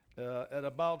At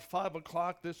about 5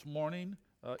 o'clock this morning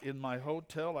in my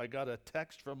hotel, I got a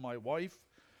text from my wife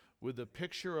with a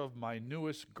picture of my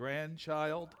newest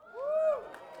grandchild.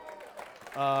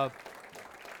 And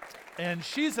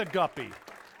she's a guppy.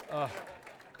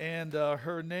 And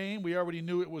her name, we already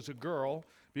knew it was a girl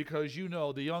because you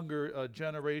know the younger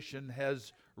generation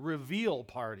has reveal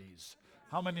parties.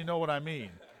 How many know what I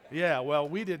mean? Yeah, well,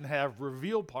 we didn't have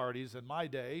reveal parties in my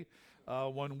day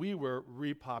when we were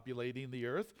repopulating the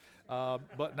earth.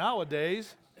 But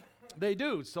nowadays, they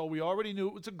do. So we already knew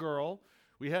it was a girl.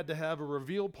 We had to have a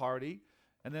reveal party.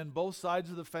 And then both sides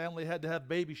of the family had to have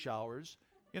baby showers.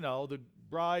 You know, the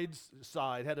bride's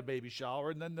side had a baby shower,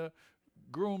 and then the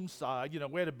groom's side,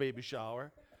 we had a baby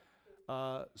shower.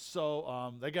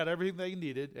 So they got everything they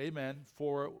needed, amen,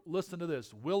 for, listen to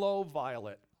this, Willow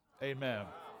Violet. Amen.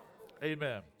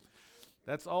 Amen.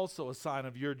 That's also a sign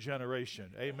of your generation.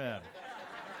 Amen.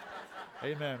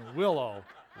 Amen. Willow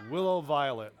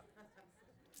Violet.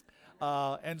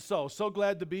 And so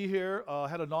glad to be here.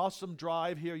 Had an awesome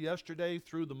drive here yesterday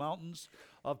through the mountains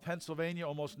of Pennsylvania,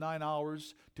 almost 9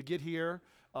 hours to get here.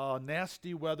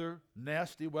 Nasty weather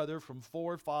from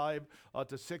 4 or 5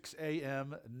 to 6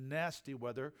 a.m. Nasty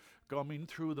weather coming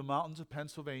through the mountains of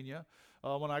Pennsylvania.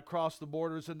 When I crossed the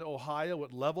borders into Ohio,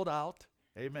 it leveled out.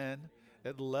 Amen.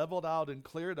 It leveled out and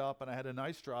cleared up, and I had a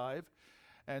nice drive.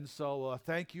 And so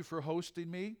thank you for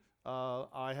hosting me.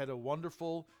 I had a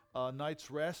wonderful night's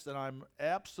rest, and I'm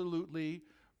absolutely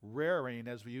raring,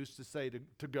 as we used to say,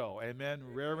 to go. Amen.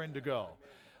 Raring to go.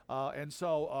 And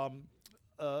so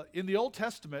in the Old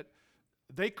Testament,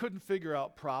 they couldn't figure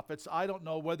out prophets. I don't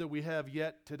know whether we have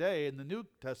yet today in the New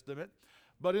Testament,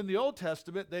 but in the Old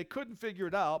Testament, they couldn't figure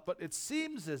it out. But it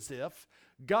seems as if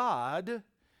God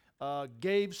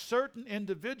gave certain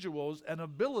individuals an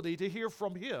ability to hear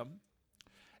from him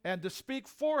and to speak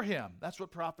for him. That's what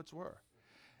prophets were.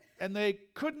 And they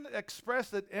couldn't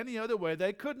express it any other way.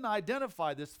 They couldn't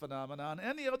identify this phenomenon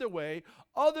any other way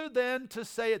other than to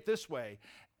say it this way.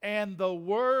 And the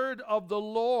word of the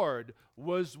Lord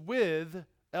was with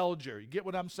Elger. You get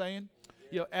what I'm saying?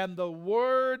 And the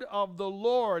word of the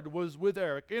Lord was with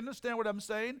Eric. You understand what I'm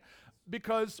saying?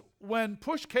 Because when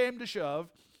push came to shove,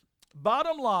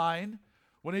 bottom line,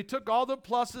 when he took all the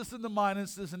pluses and the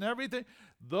minuses and everything,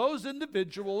 those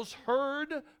individuals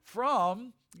heard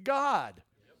from God.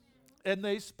 And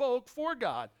they spoke for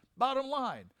God. Bottom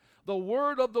line, the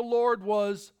word of the Lord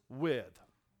was with.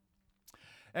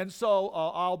 And so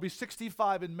I'll be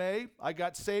 65 in May. I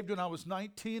got saved when I was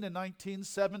 19 in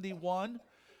 1971.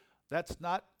 That's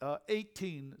not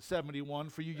 1871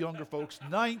 for you younger folks,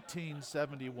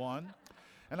 1971.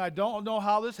 And I don't know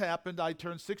how this happened. I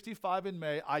turned 65 in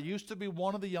May. I used to be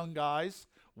one of the young guys.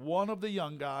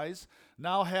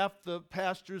 Now half the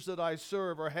pastors that I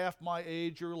serve are half my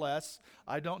age or less.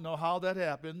 I don't know how that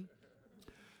happened.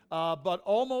 But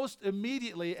almost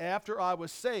immediately after I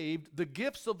was saved, the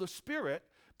gifts of the Spirit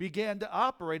began to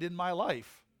operate in my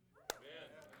life. Amen.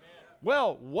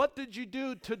 Well, what did you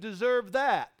do to deserve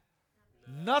that?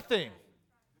 Nothing.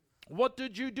 What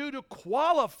did you do to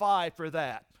qualify for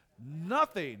that?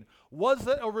 Nothing. Was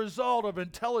it a result of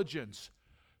intelligence?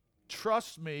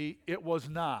 Trust me, it was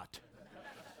not.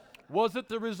 Was it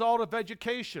the result of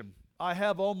education? I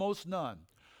have almost none.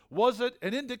 Was it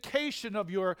an indication of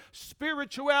your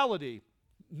spirituality?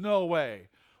 No way.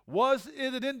 Was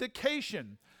it an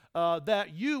indication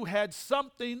that you had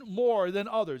something more than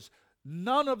others?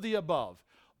 None of the above.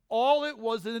 All it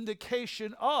was an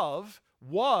indication of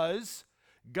was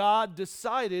God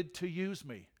decided to use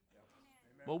me.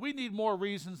 Well, we need more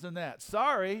reasons than that.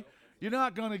 Sorry, you're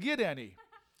not going to get any.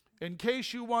 In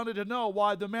case you wanted to know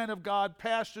why the man of God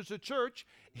pastors a church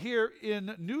here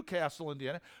in Newcastle,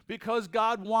 Indiana, because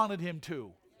God wanted him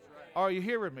to. Are you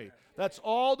hearing me? That's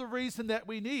all the reason that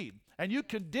we need. And you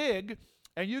can dig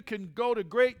and you can go to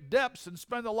great depths and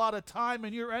spend a lot of time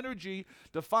and your energy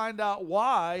to find out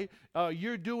why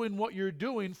you're doing what you're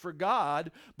doing for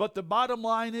God. But the bottom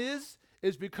line is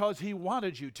because he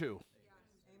wanted you to.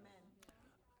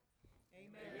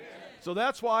 So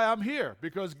that's why I'm here,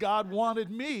 because God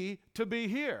wanted me to be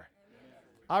here.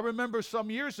 I remember some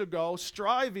years ago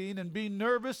striving and being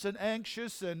nervous and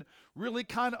anxious and really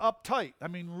kind of uptight.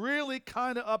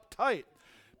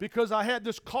 Because I had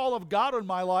this call of God in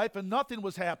my life and nothing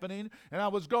was happening and I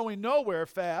was going nowhere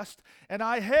fast. And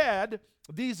I had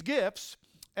these gifts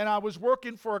and I was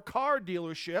working for a car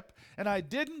dealership and I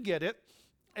didn't get it.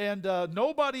 And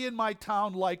nobody in my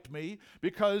town liked me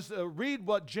because read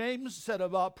what James said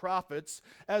about prophets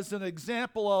as an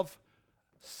example of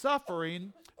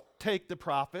suffering take the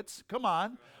prophets. Come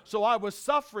on. So I was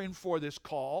suffering for this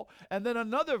call. And then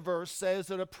another verse says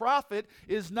that a prophet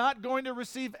is not going to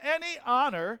receive any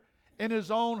honor in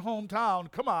his own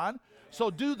hometown. Come on. So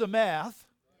do the math.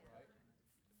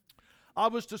 I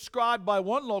was described by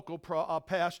one local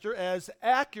pastor as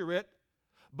accurate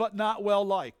but not well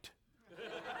liked.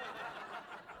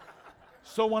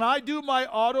 So when I do my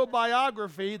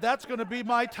autobiography, that's going to be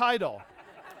my title.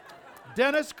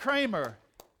 Dennis Cramer,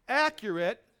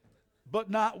 accurate but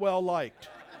not well liked.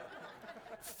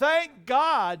 Thank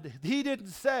God he didn't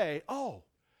say, oh,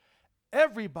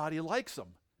 everybody likes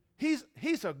him.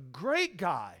 He's a great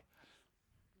guy,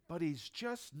 but he's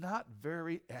just not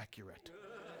very accurate.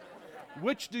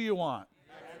 Which do you want?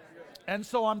 And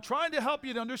so I'm trying to help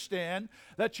you to understand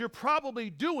that you're probably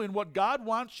doing what God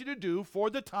wants you to do for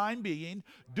the time being.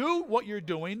 Do what you're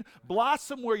doing.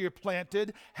 Blossom where you're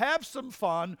planted. Have some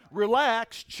fun.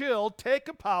 Relax. Chill. Take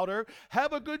a powder.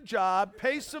 Have a good job.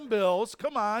 Pay some bills.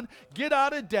 Come on. Get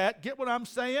out of debt. Get what I'm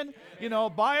saying?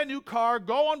 Buy a new car.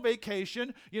 Go on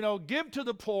vacation. Give to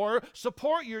the poor.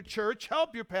 Support your church.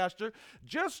 Help your pastor.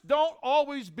 Just don't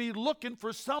always be looking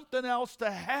for something else to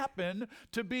happen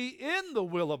to be in the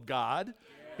will of God.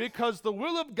 Because the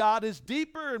will of God is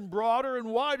deeper and broader and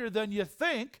wider than you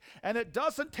think, and it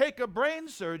doesn't take a brain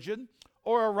surgeon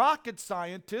or a rocket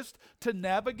scientist to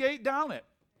navigate down it.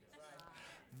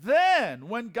 Then,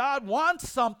 when God wants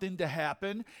something to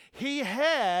happen, he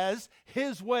has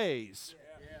his ways.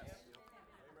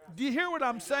 Do you hear what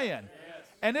I'm saying?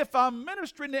 And if I'm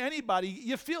ministering to anybody,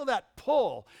 you feel that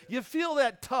pull. You feel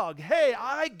that tug. Hey,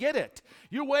 I get it.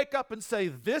 You wake up and say,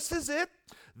 this is it.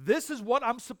 This is what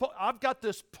I've got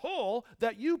this pull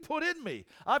that you put in me.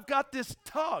 I've got this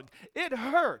tug. It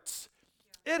hurts.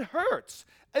 It hurts.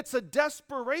 It's a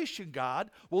desperation, God.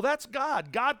 Well, that's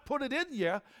God. God put it in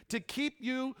you to keep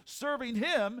you serving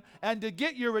him and to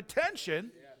get your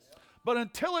attention. But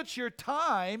until it's your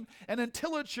time and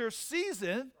until it's your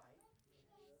season,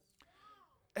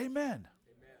 amen.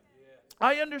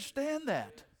 I understand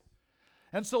that.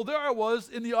 And so there I was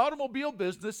in the automobile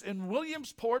business in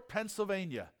Williamsport,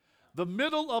 Pennsylvania, the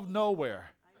middle of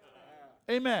nowhere.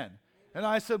 Amen. And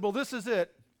I said, well, this is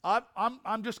it.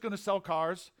 I'm just going to sell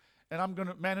cars, and I'm going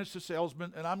to manage the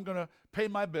salesman, and I'm going to pay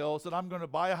my bills, and I'm going to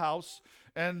buy a house,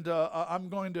 and I'm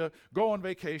going to go on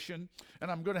vacation, and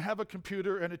I'm going to have a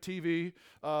computer and a TV,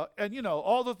 and,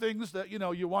 all the things that,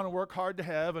 you want to work hard to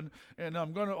have, and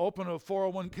I'm going to open a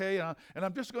 401k, and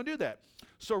I'm just going to do that.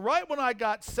 So right when I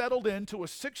got settled into a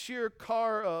 6-year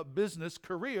car business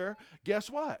career, guess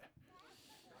what?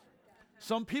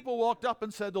 Some people walked up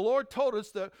and said, the Lord told us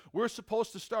that we're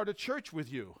supposed to start a church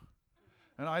with you.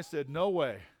 And I said, no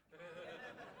way.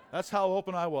 That's how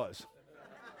open I was.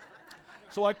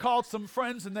 So I called some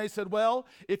friends and they said, well,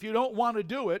 if you don't want to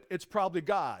do it, it's probably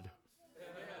God.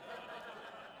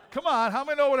 Come on, how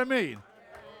many know what I mean?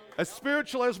 As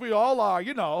spiritual as we all are,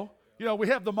 we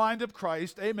have the mind of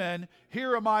Christ. Amen.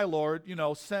 Here am I, Lord.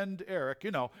 Send Eric.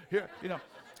 Here.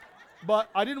 But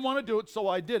I didn't want to do it, so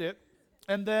I did it.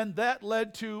 And then that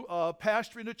led to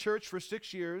pastoring a church for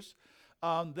 6 years.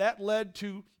 That led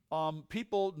to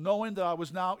people knowing that I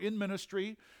was now in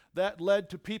ministry. That led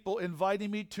to people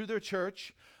inviting me to their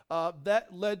church. That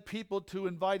led people to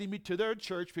inviting me to their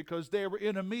church because they were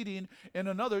in a meeting in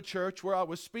another church where I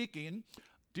was speaking.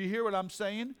 Do you hear what I'm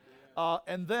saying?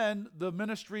 And then the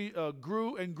ministry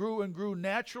grew and grew and grew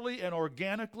naturally and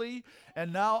organically.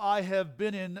 And now I have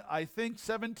been in, I think,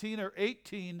 17 or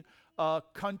 18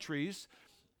 countries.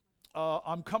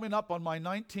 I'm coming up on my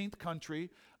 19th country.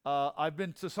 I've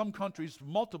been to some countries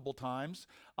multiple times.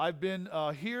 I've been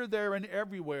here, there, and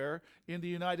everywhere in the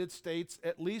United States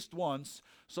at least once.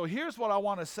 So here's what I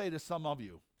want to say to some of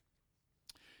you.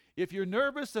 If you're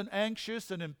nervous and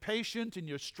anxious and impatient and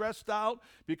you're stressed out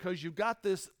because you've got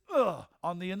this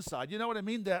on the inside, you know what I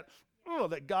mean? That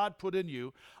God put in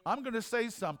you, I'm going to say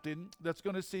something that's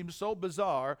going to seem so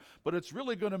bizarre, but it's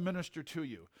really going to minister to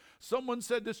you. Someone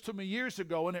said this to me years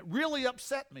ago, and it really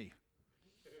upset me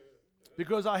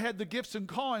because I had the gifts and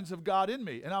callings of God in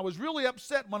me, and I was really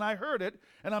upset when I heard it,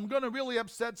 and I'm going to really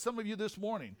upset some of you this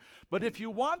morning. But if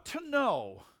you want to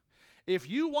know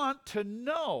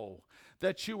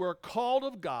that you are called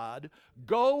of God,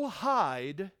 go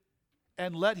hide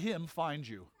and let him find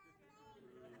you.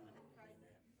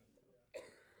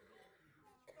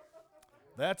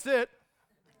 That's it.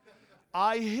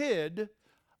 I hid.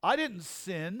 I didn't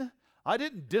sin. I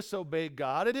didn't disobey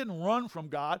God. I didn't run from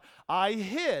God. I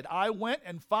hid. I went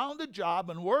and found a job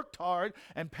and worked hard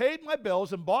and paid my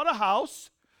bills and bought a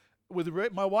house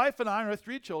my wife and I and our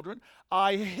 3 children,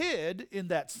 I hid in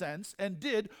that sense and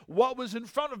did what was in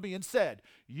front of me and said,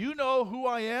 you know who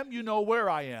I am, you know where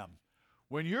I am.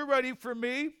 When you're ready for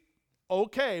me,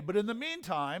 okay. But in the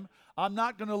meantime, I'm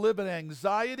not going to live in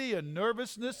anxiety and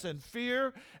nervousness and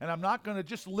fear, and I'm not going to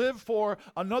just live for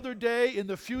another day in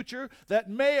the future that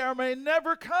may or may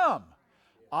never come.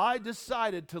 I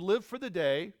decided to live for the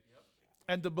day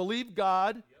and to believe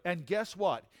God, and guess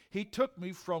what? He took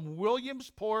me from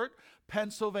Williamsport,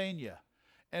 Pennsylvania,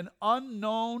 an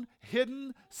unknown,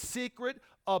 hidden, secret,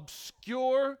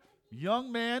 obscure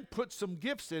young man, put some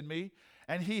gifts in me,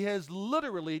 and he has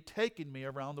literally taken me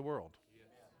around the world.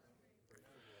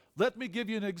 Let me give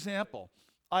you an example.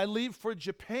 I leave for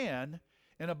Japan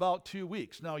in about 2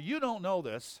 weeks. Now, you don't know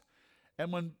this,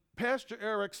 and when Pastor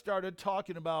Eric started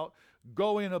talking about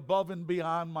going above and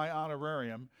beyond my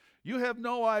honorarium, you have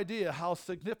no idea how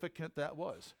significant that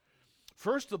was.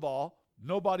 First of all,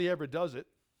 nobody ever does it.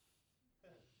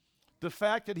 The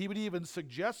fact that he would even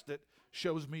suggest it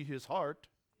shows me his heart.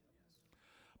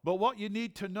 But what you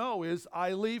need to know is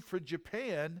I leave for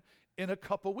Japan in a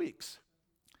couple weeks.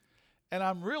 And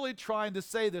I'm really trying to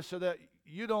say this so that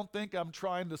you don't think I'm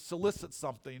trying to solicit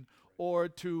something or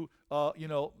to,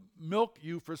 milk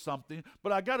you for something.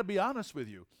 But I got to be honest with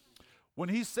you. When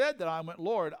he said that, I went,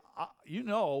 Lord, you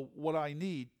know what I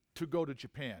need to go to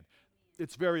Japan.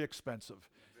 It's very expensive.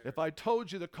 If I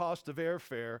told you the cost of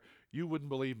airfare, you wouldn't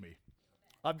believe me.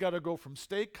 I've got to go from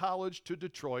State College to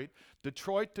Detroit,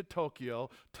 Detroit to Tokyo,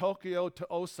 Tokyo to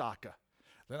Osaka.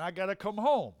 Then I got to come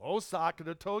home, Osaka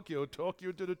to Tokyo,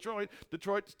 Tokyo to Detroit,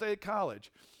 Detroit to State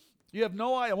College. You have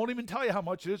no idea. I won't even tell you how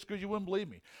much it is because you wouldn't believe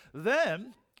me.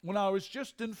 Then, when I was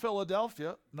just in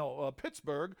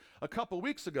Pittsburgh, a couple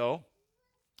weeks ago,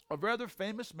 a rather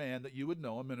famous man that you would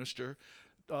know, a minister,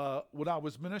 when I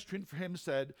was ministering for him,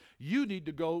 said, you need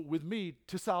to go with me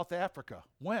to South Africa.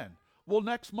 When? Well,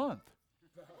 next month.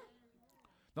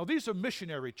 Now, these are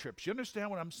missionary trips. You understand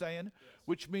what I'm saying? Yes.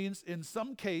 Which means in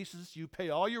some cases, you pay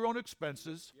all your own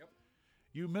expenses. Yep.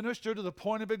 You minister to the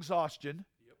point of exhaustion.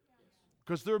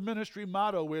 Because their ministry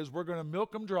motto is, we're going to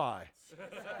milk them dry.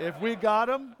 If we got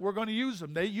them, we're going to use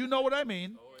them. You know what I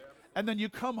mean. Oh, yeah. And then you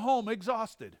come home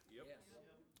exhausted. Yep.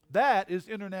 That is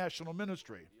international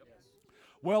ministry. Yep.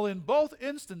 Well, in both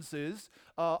instances,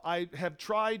 I have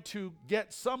tried to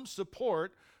get some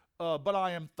support, but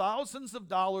I am thousands of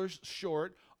dollars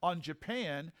short on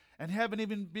Japan and haven't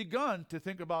even begun to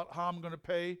think about how I'm going to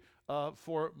pay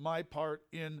for my part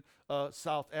in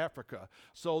South Africa.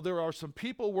 So there are some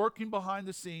people working behind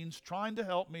the scenes trying to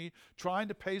help me, trying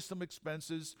to pay some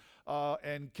expenses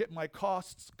and get my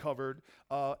costs covered.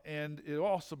 And it would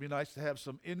also be nice to have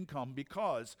some income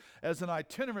because as an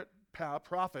itinerant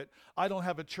prophet, I don't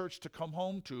have a church to come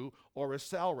home to or a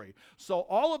salary. So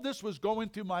all of this was going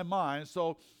through my mind.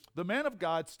 So the man of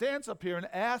God stands up here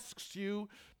and asks you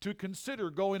to consider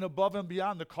going above and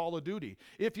beyond the call of duty.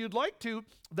 If you'd like to,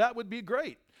 that would be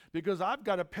great because I've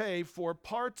got to pay for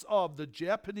parts of the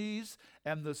Japanese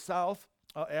and the South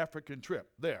African trip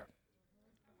there.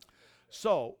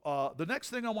 So the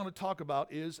next thing I want to talk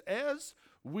about is as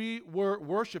we were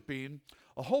worshiping,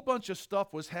 a whole bunch of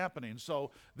stuff was happening.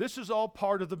 So this is all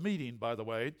part of the meeting, by the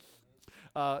way.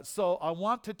 So I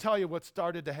want to tell you what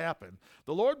started to happen.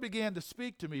 The Lord began to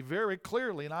speak to me very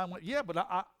clearly, and I went, yeah,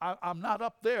 but I'm not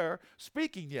up there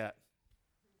speaking yet.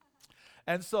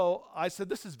 And so I said,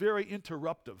 this is very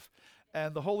interruptive.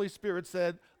 And the Holy Spirit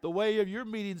said, the way of your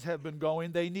meetings have been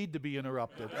going, they need to be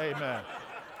interrupted. Amen.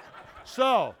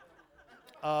 So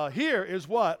here is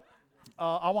what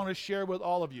I want to share with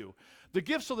all of you. The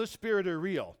gifts of the Spirit are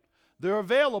real. They're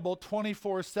available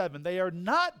 24/7. They are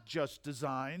not just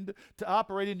designed to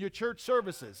operate in your church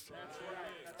services. That's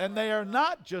right. And they are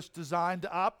not just designed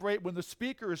to operate when the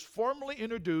speaker is formally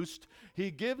introduced.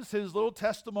 He gives his little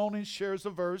testimony, shares a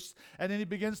verse, and then he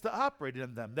begins to operate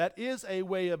in them. That is a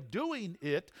way of doing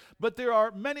it, but there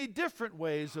are many different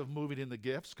ways of moving in the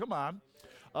gifts. Come on.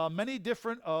 Many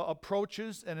different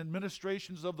approaches and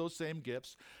administrations of those same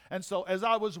gifts. And so as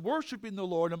I was worshiping the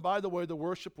Lord, and by the way, the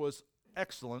worship was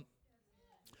excellent,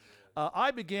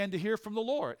 I began to hear from the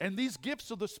Lord. And these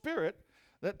gifts of the Spirit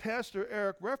that Pastor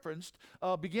Eric referenced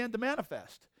began to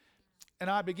manifest. And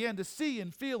I began to see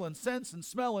and feel and sense and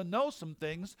smell and know some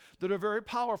things that are very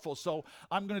powerful. So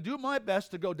I'm going to do my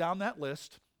best to go down that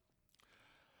list.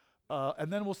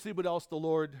 And then we'll see what else the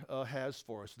Lord has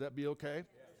for us. Would that be okay? Yes.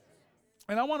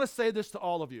 And I want to say this to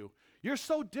all of you. You're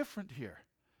so different here.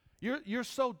 You're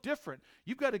so different.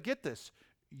 You've got to get this.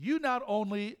 You not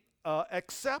only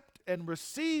accept and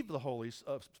receive the Holy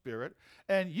Spirit,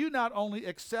 and you not only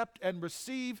accept and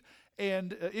receive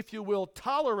and, if you will,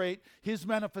 tolerate his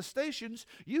manifestations,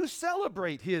 you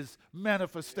celebrate his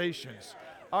manifestations.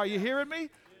 Are you hearing me?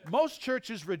 Most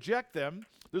churches reject them.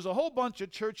 There's a whole bunch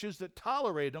of churches that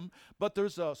tolerate them, but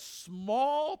there's a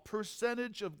small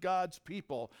percentage of God's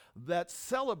people that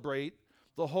celebrate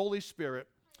the Holy Spirit,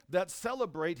 that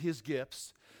celebrate his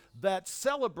gifts, that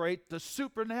celebrate the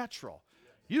supernatural.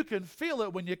 You can feel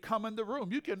it when you come in the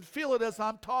room. You can feel it as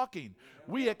I'm talking.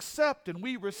 We accept and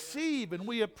we receive and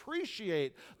we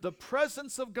appreciate the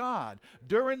presence of God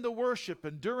during the worship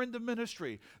and during the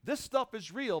ministry. This stuff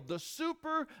is real. The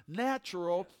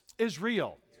supernatural is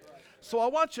real. So I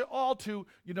want you all to,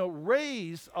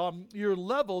 raise your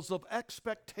levels of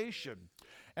expectation.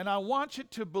 And I want you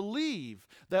to believe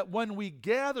that when we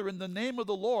gather in the name of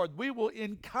the Lord, we will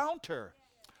encounter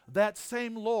that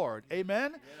same Lord.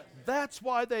 Amen? Yes. That's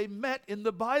why they met in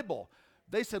the Bible.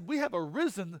 They said, we have a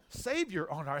risen Savior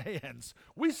on our hands.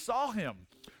 We saw him.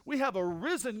 We have a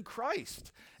risen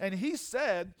Christ. And he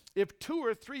said, if 2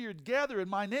 or 3 are gathered in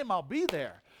my name, I'll be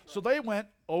there. So they went,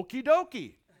 okie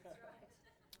dokie.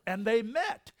 And they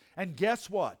met. And guess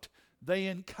what? They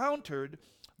encountered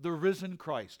the risen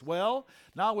Christ. Well,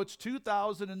 now it's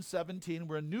 2017.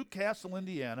 We're in Newcastle,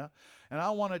 Indiana. And I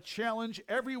want to challenge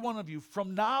every one of you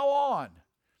from now on,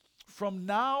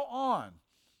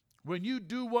 when you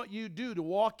do what you do to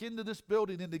walk into this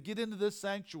building and to get into this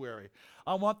sanctuary,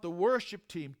 I want the worship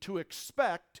team to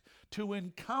expect to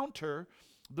encounter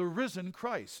the risen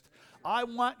Christ. I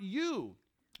want you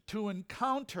to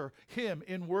encounter him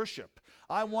in worship.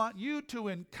 I want you to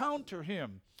encounter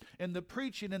him in the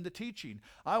preaching and the teaching.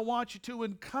 I want you to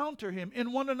encounter him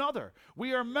in one another.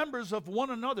 We are members of one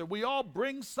another. We all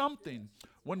bring something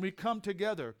when we come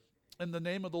together in the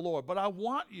name of the Lord. But I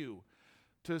want you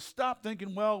to stop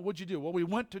thinking, well, what'd you do? Well, we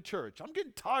went to church. I'm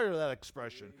getting tired of that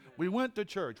expression. We went to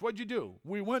church. What'd you do?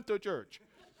 We went to church.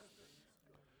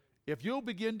 If you'll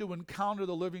begin to encounter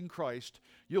the living Christ,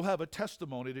 you'll have a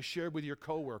testimony to share with your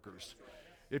coworkers.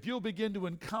 If you'll begin to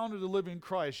encounter the living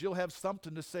Christ, you'll have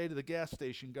something to say to the gas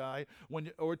station guy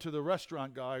or to the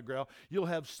restaurant guy or girl. You'll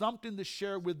have something to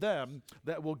share with them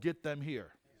that will get them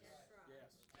here.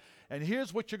 And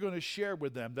here's what you're going to share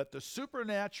with them, that the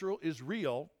supernatural is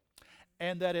real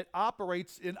and that it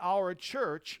operates in our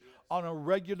church on a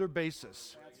regular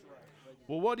basis.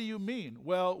 Well, what do you mean?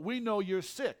 Well, we know you're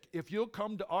sick. If you'll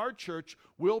come to our church,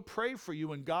 we'll pray for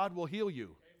you and God will heal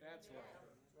you.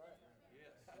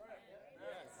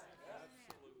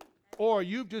 Or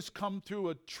you've just come through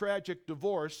a tragic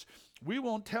divorce. We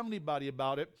won't tell anybody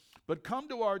about it, but come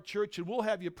to our church and we'll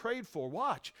have you prayed for.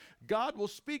 Watch. God will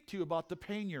speak to you about the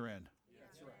pain you're in.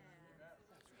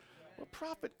 Well,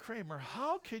 Prophet Cramer,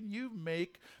 how can you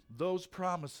make those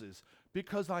promises?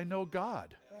 Because I know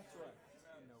God.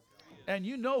 And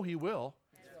you know he will.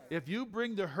 If you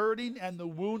bring the hurting and the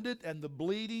wounded and the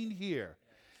bleeding here,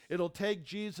 it'll take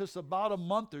Jesus about a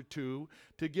month or two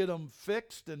to get them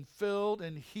fixed and filled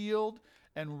and healed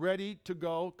and ready to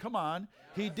go. Come on.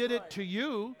 He did it to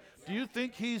you. Do you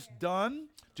think he's done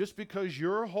just because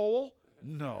you're whole?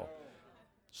 No.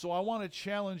 So I want to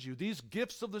challenge you. These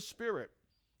gifts of the Spirit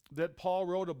that Paul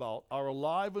wrote about are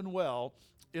alive and well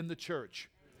in the church.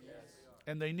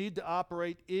 And they need to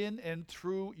operate in and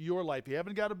through your life. You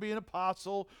haven't got to be an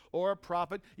apostle or a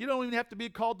prophet. You don't even have to be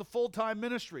called to full-time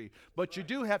ministry. But you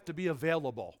do have to be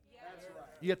available.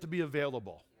 You have to be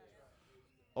available.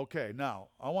 Okay, now,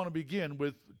 I want to begin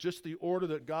with just the order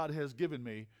that God has given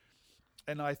me.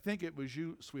 And I think it was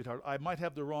you, sweetheart. I might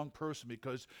have the wrong person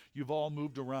because you've all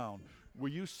moved around. Were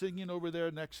you singing over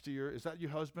there next to is that your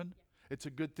husband? It's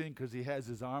a good thing because he has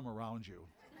his arm around you.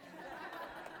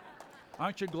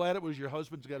 Aren't you glad it was your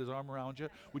husband's got his arm around you?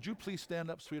 Would you please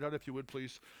stand up, sweetheart, if you would,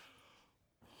 please?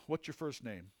 What's your first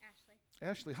name? Ashley.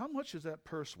 Ashley, how much does that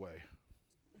purse weigh?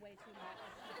 Way too much.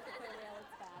 For real,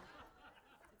 it's bad.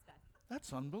 It's bad.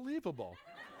 That's unbelievable.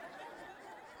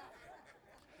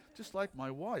 Just like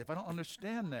my wife. I don't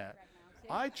understand that.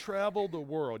 I travel the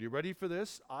world. You ready for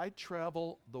this? I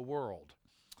travel the world.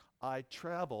 I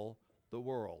travel the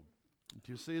world.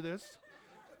 Do you see this?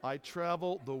 I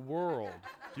travel the world.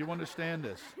 Do you understand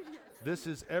this? This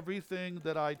is everything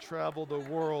that I travel the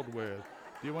world with.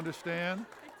 Do you understand?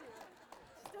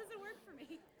 I do. It doesn't work for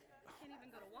me. I can't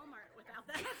even go to Walmart without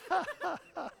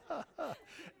that.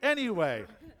 Anyway,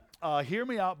 hear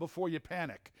me out before you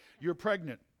panic. You're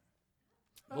pregnant.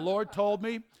 The Lord told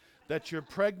me that you're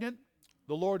pregnant.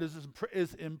 The Lord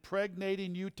is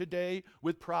impregnating you today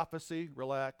with prophecy.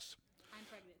 Relax. I'm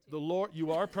pregnant too. The Lord,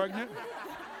 you are pregnant?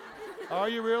 Are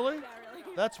you really? Yeah,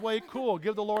 really. That's way cool.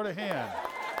 Give the Lord a hand.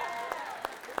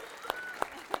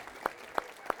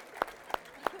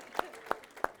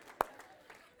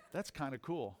 That's kind of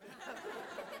cool.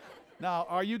 Now,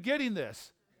 are you getting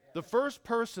this? The first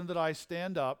person that I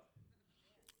stand up,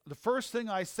 the first thing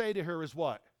I say to her is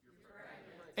what?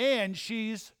 And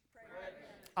she's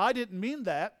pregnant. I didn't mean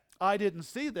that. I didn't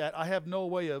see that. I have no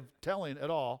way of telling at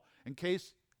all. In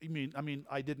case,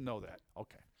 I didn't know that.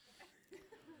 Okay.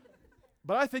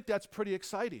 But I think that's pretty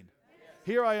exciting.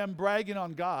 Here I am bragging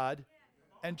on God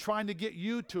and trying to get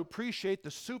you to appreciate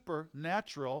the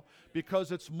supernatural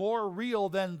because it's more real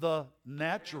than the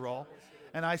natural.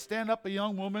 And I stand up a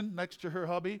young woman next to her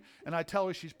hubby and I tell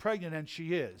her she's pregnant, and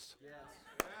she is.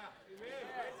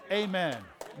 Amen.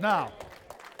 Now,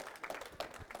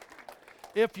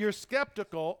 if you're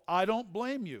skeptical, I don't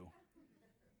blame you.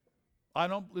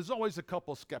 There's always a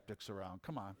couple skeptics around.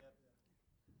 Come on.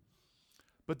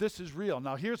 But this is real.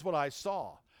 Now, here's what I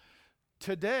saw.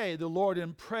 Today, the Lord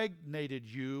impregnated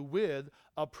you with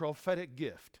a prophetic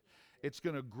gift. It's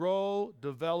going to grow,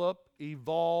 develop,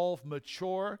 evolve,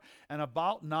 mature, and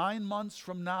about 9 months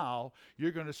from now,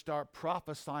 you're going to start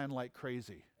prophesying like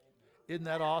crazy. Isn't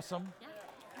that awesome?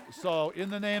 So, in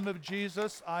the name of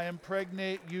Jesus, I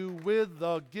impregnate you with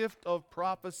the gift of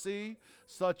prophecy,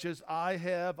 such as I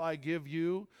have, I give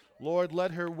you. Lord,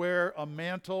 let her wear a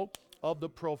mantle of the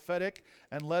prophetic,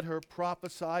 and let her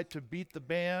prophesy to beat the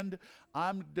band.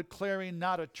 I'm declaring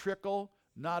not a trickle,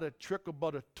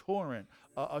 but a torrent,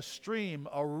 a stream,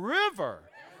 a river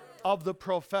of the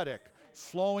prophetic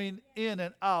flowing in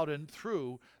and out and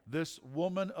through this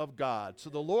woman of God.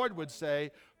 So the Lord would say,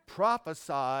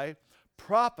 prophesy,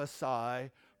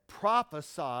 prophesy,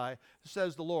 prophesy,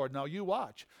 says the Lord. Now you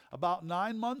watch. About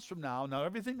 9 months from now,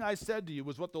 everything I said to you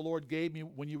was what the Lord gave me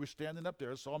when you were standing up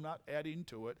there, so I'm not adding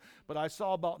to it. But I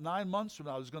saw about 9 months from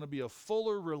now there's going to be a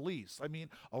fuller release.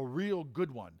 A real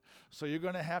good one. So you're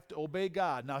going to have to obey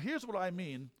God. Now here's what I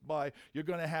mean by you're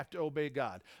going to have to obey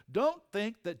God. Don't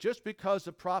think that just because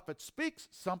the prophet speaks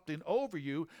something over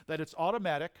you that it's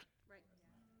automatic,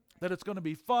 that it's going to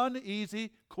be fun,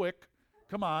 easy, quick.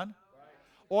 Come on.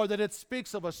 Or that it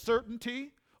speaks of a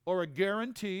certainty or a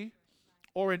guarantee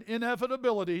or an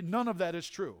inevitability. None of that is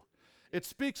true. It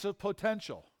speaks of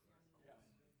potential.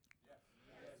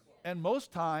 And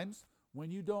most times,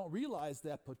 when you don't realize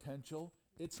that potential,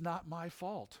 it's not my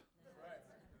fault.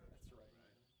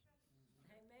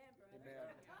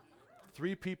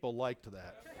 3 people liked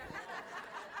that.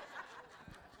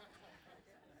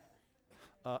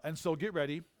 And so get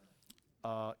ready.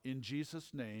 In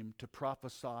Jesus' name, to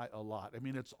prophesy a lot.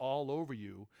 It's all over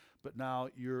you, but now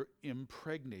you're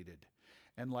impregnated.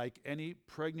 And like any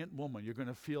pregnant woman, you're going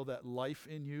to feel that life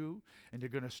in you, and you're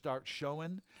going to start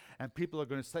showing, and people are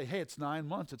going to say, hey, it's 9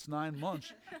 months, it's 9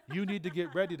 months. You need to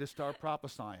get ready to start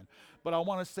prophesying. But I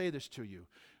want to say this to you.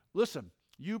 Listen,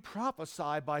 you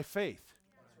prophesy by faith.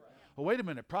 Well, wait a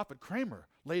minute, Prophet Cramer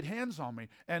laid hands on me,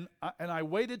 and I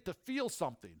waited to feel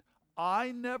something.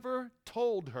 I never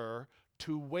told her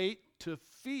to wait to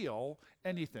feel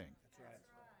anything.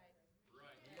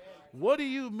 What do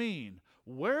you mean?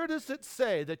 Where does it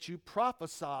say that you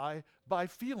prophesy by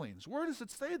feelings? Where does it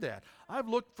say that? I've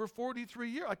looked for 43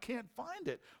 years. I can't find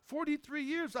it. 43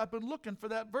 years I've been looking for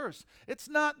that verse. It's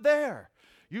not there.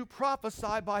 You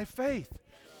prophesy by faith.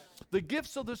 The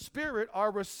gifts of the Spirit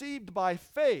are received by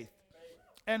faith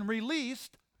and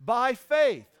released by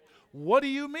faith. What do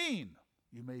you mean?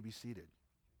 You may be seated.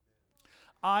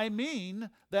 I mean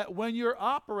that when you're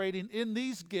operating in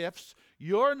these gifts,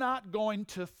 you're not going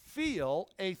to feel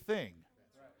a thing.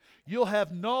 You'll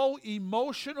have no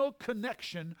emotional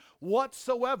connection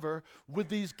whatsoever with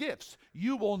these gifts.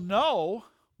 You will know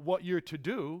what you're to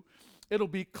do. It'll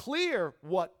be clear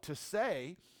what to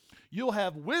say. You'll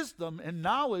have wisdom and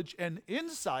knowledge and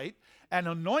insight and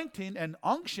anointing and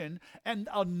unction and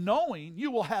a knowing.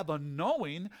 You will have a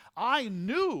knowing. I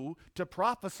knew to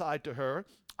prophesy to her.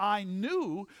 I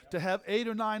knew to have 8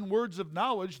 or 9 words of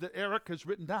knowledge that Eric has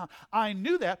written down. I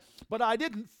knew that, but I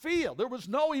didn't feel. There was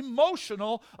no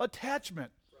emotional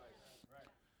attachment.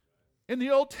 In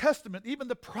the Old Testament, even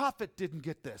the prophet didn't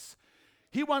get this.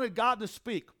 He wanted God to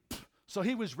speak, so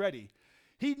he was ready.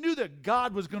 He knew that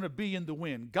God was going to be in the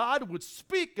wind. God would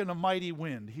speak in a mighty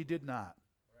wind. He did not.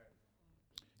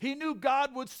 He knew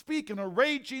God would speak in a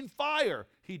raging fire.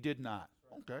 He did not.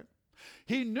 Okay.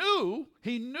 He knew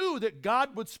that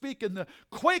God would speak in the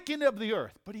quaking of the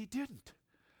earth, but he didn't.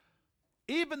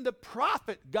 Even the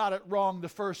prophet got it wrong the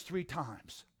first 3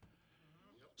 times.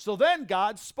 So then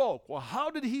God spoke. Well,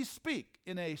 how did he speak?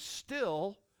 In a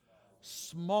still,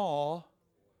 small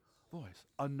voice,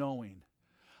 a knowing.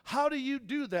 How do you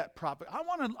do that, prophet? I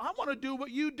want to do what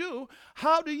you do.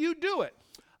 How do you do it?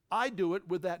 I do it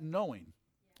with that knowing,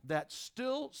 that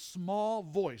still small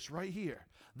voice right here.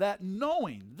 That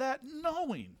knowing,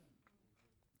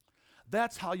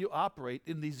 that's how you operate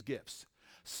in these gifts.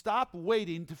 Stop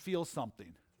waiting to feel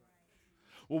something.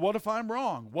 Well, what if I'm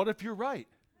wrong? What if you're right?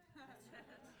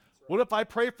 What if I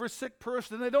pray for a sick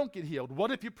person and they don't get healed?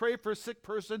 What if you pray for a sick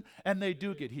person and they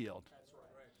do get healed?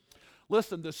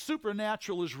 Listen, the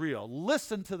supernatural is real.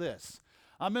 Listen to this.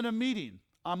 I'm in a meeting.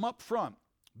 I'm up front.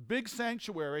 Big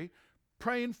sanctuary,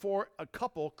 praying for a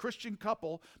couple, Christian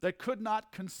couple, that could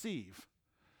not conceive.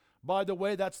 By the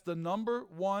way, that's the number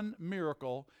one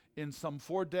miracle in some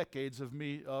 4 decades of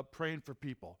me praying for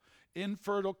people.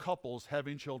 Infertile couples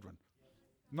having children.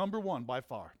 Number one by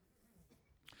far.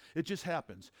 It just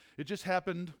happens. It just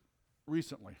happened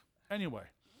recently. Anyway,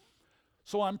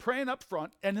 so I'm praying up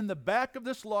front, and in the back of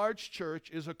this large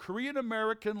church is a Korean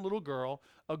American little girl,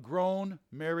 a grown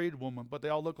married woman, but they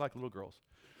all look like little girls.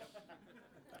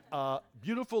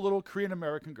 Beautiful little Korean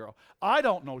American girl. I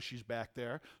don't know she's back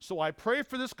there, so I pray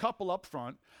for this couple up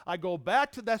front. I go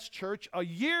back to this church a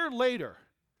year later,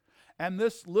 and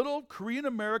this little Korean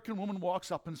American woman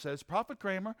walks up and says, Prophet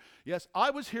Cramer, yes,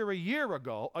 I was here a year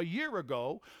ago,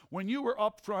 when you were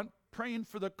up front praying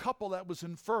for the couple that was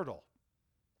infertile.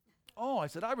 Oh, I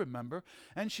said, I remember.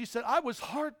 And she said, I was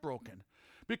heartbroken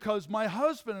because my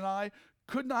husband and I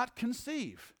could not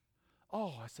conceive.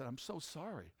 Oh, I said, I'm so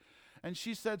sorry. And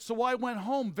she said, so I went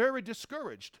home very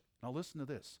discouraged. Now listen to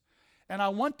this. And I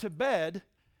went to bed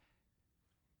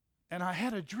and I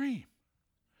had a dream.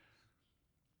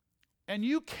 And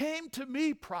you came to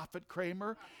me, Prophet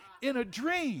Cramer, in a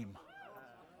dream.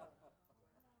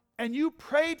 And you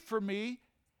prayed for me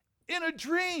in a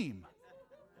dream.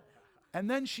 And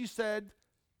then she said,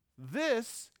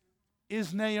 this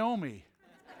is Naomi.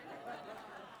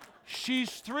 She's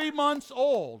 3 months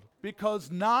old because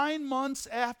 9 months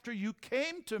after you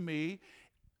came to me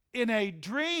in a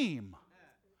dream,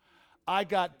 I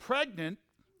got pregnant.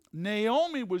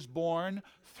 Naomi was born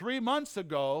 3 months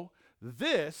ago.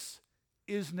 This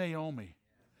is Naomi.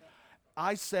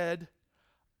 I said,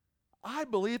 I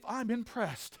believe I'm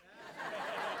impressed.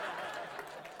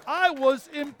 I was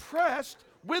impressed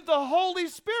with the Holy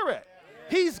Spirit.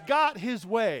 He's got his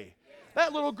way.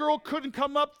 That little girl couldn't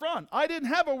come up front. I didn't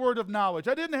have a word of knowledge.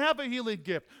 I didn't have a healing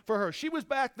gift for her. She was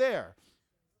back there.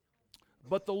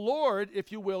 But the Lord, if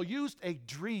you will, used a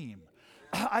dream.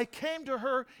 I came to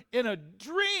her in a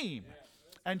dream,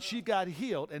 and she got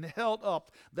healed and held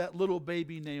up that little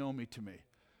baby Naomi to me.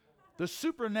 The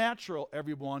supernatural,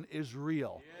 everyone, is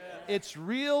real. Yeah. It's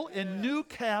real in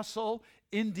Newcastle,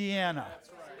 Indiana.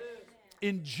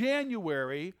 In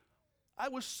January,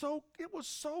 it was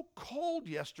so cold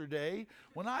yesterday.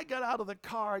 When I got out of the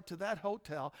car to that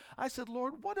hotel, I said,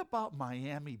 Lord, what about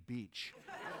Miami Beach?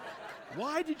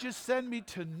 Why did you send me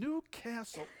to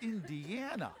Newcastle,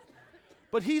 Indiana?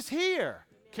 But he's here.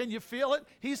 Can you feel it?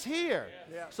 He's here.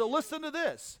 Yeah. So listen to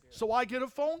this. So I get a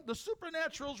phone. The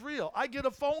supernatural's real. I get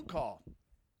a phone call.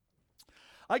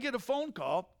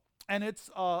 And it's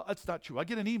not true. I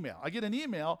get an email. I get an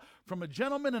email from a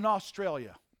gentleman in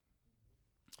Australia.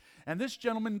 And this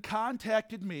gentleman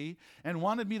contacted me and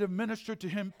wanted me to minister to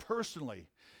him personally.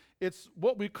 It's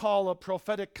what we call a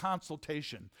prophetic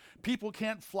consultation. People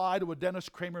can't fly to a Dennis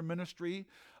Cramer ministry,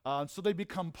 so they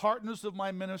become partners of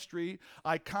my ministry.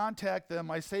 I contact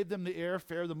them. I save them the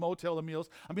airfare, the motel, the meals.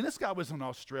 I mean, this guy was in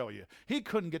Australia. He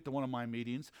couldn't get to one of my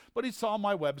meetings, but he saw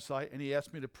my website, and he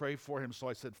asked me to pray for him, so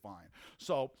I said, fine.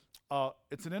 So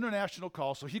it's an international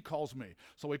call, so he calls me.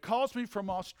 So he calls me from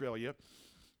Australia,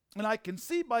 and I can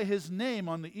see by his name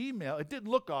on the email, it didn't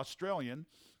look Australian,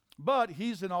 but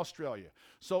he's in Australia.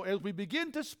 So as we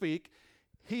begin to speak,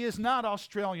 he is not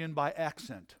Australian by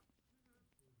accent.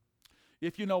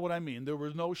 If you know what I mean. There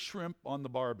was no shrimp on the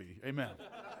Barbie. Amen.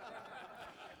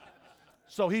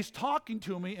 So he's talking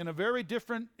to me in a very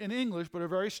different, in English, but a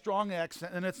very strong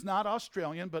accent, and it's not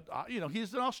Australian, but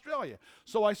he's in Australia.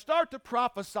 So I start to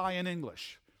prophesy in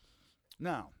English.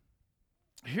 Now,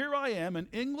 here I am, an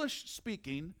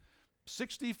English-speaking,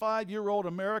 65-year-old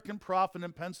American prophet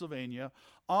in Pennsylvania,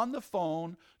 on the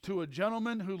phone to a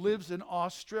gentleman who lives in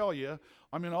Australia,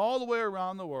 all the way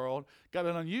around the world, got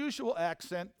an unusual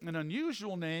accent, an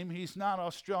unusual name. He's not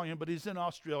Australian, but he's in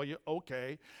Australia,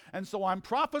 okay. And so I'm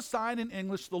prophesying in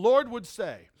English, the Lord would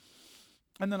say.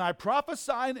 And then I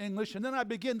prophesy in English, and then I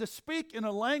begin to speak in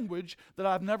a language that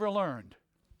I've never learned.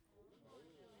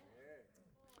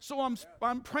 So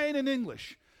I'm praying in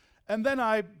English, and then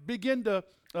I begin to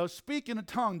speak in a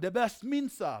tongue.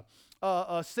 Debesminsa,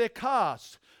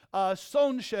 sekas,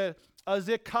 sonshe,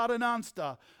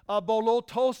 zekaranansta,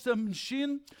 bolotosem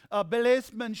shin,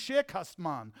 belesmen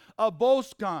shekasman,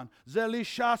 boskan,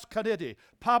 zelishas kadeti,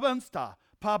 pabansta,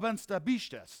 pabensta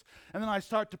and then I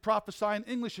start to prophesy in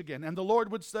English again. And the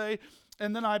Lord would say,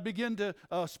 and then I begin to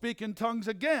speak in tongues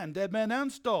again,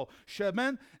 demenensto,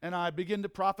 shemen, and I begin to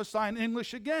prophesy in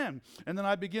English again. And then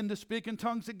I begin to speak in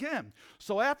tongues again.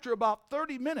 So after about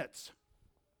 30 minutes,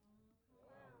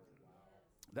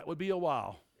 that would be a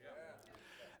while.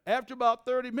 After about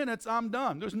 30 minutes, I'm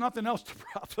done. There's nothing else to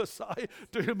prophesy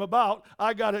to him about.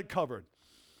 I got it covered.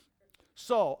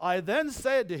 So I then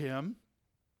said to him,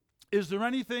 is there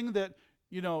anything that,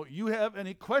 you have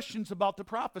any questions about the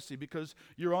prophecy? Because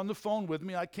you're on the phone with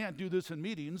me. I can't do this in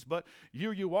meetings, but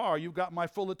here you are. You've got my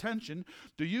full attention.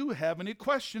 Do you have any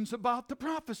questions about the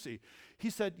prophecy? He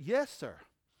said, yes, sir.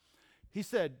 He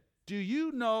said, do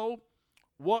you know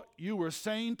what you were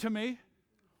saying to me?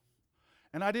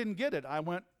 And I didn't get it. I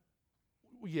went,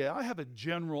 yeah, I have a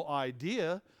general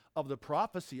idea of the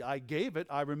prophecy. I gave it.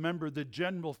 I remember the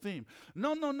general theme.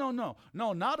 No,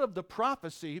 not of the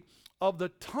prophecy, of the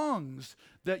tongues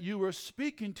that you were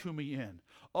speaking to me in.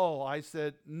 Oh, I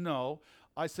said, no.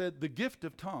 I said, the gift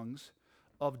of tongues,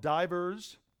 of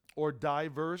diverse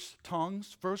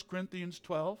tongues, 1 Corinthians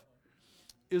 12,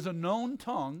 is a known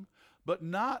tongue, but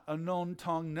not a known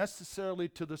tongue necessarily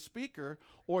to the speaker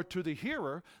or to the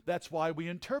hearer. That's why we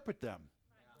interpret them.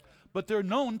 But they're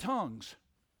known tongues.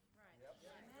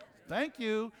 Thank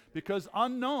you, because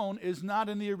unknown is not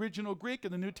in the original Greek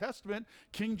in the New Testament.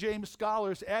 King James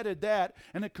scholars added that,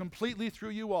 and it completely threw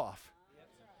you off.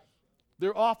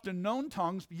 They're often known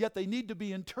tongues, yet they need to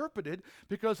be interpreted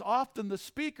because often the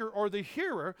speaker or the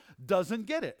hearer doesn't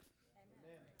get it.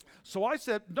 So I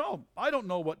said, no, I don't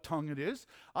know what tongue it is.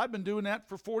 I've been doing that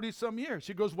for 40-some years.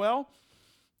 He goes, well,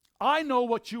 I know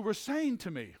what you were saying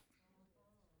to me.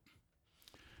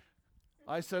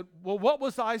 I said, well, what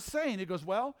was I saying? He goes,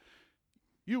 well,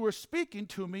 you were speaking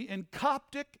to me in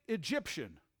Coptic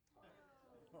Egyptian.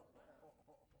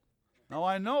 Now,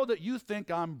 I know that you think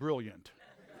I'm brilliant.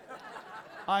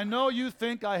 I know you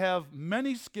think I have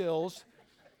many skills.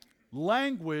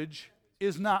 Language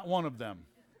is not one of them.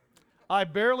 I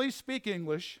barely speak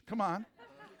English. Come on.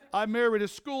 I married a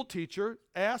school teacher.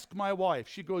 Ask my wife.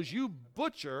 She goes, you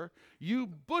butcher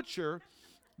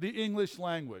the English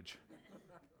language.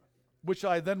 Which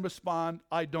I then respond,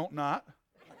 I don't not.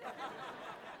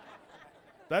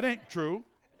 That ain't true.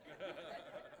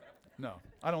 No,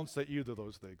 I don't say either of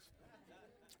those things.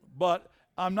 But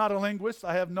I'm not a linguist.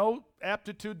 I have no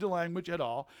aptitude to language at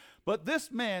all. But this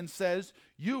man says,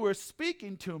 you were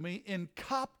speaking to me in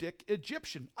Coptic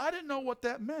Egyptian. I didn't know what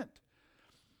that meant.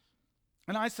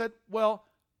 And I said, well,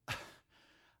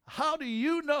 how do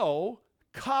you know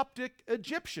Coptic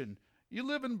Egyptian? You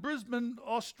live in Brisbane,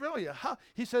 Australia. How?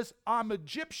 He says, I'm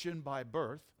Egyptian by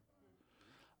birth.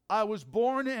 I was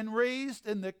born and raised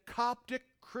in the Coptic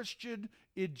Christian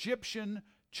Egyptian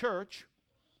church.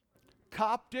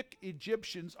 Coptic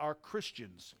Egyptians are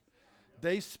Christians.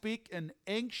 They speak an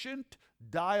ancient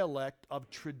dialect of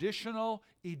traditional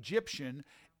Egyptian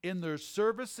in their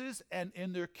services and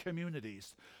in their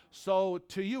communities. So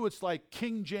to you, it's like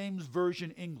King James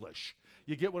Version English.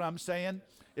 You get what I'm saying?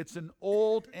 It's an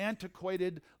old,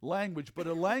 antiquated language, but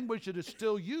a language that is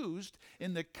still used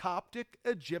in the Coptic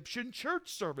Egyptian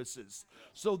church services.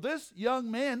 So this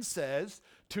young man says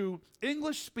to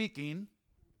English-speaking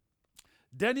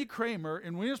Denny Cramer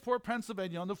in Williamsport,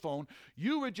 Pennsylvania on the phone,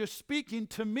 you were just speaking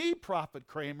to me, Prophet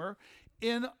Cramer,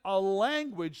 in a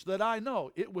language that I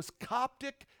know. It was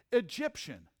Coptic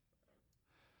Egyptian.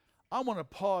 I want to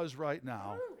pause right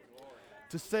now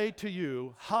to say to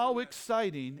you, how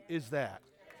exciting is that?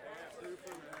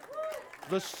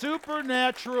 The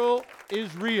supernatural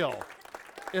is real.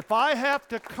 If I have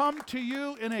to come to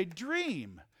you in a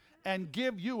dream and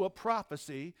give you a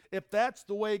prophecy, if that's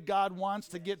the way God wants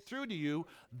to get through to you,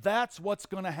 that's what's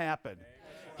going to happen.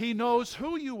 He knows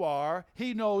who you are.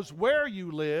 He knows where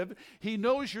you live. He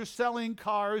knows you're selling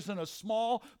cars in a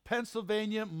small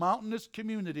Pennsylvania mountainous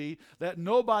community that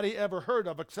nobody ever heard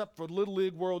of except for Little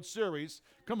League World Series.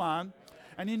 Come on.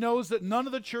 And he knows that none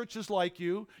of the churches like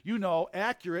you,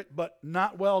 accurate but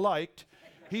not well liked.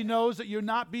 He knows that you're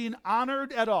not being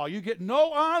honored at all. You get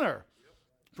no honor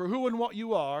for who and what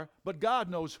you are, but God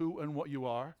knows who and what you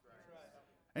are.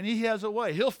 And he has a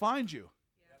way. He'll find you.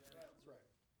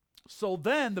 So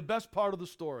then the best part of the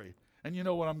story, and you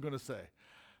know what I'm going to say.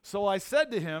 So I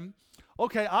said to him,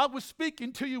 okay, I was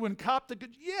speaking to you in Coptic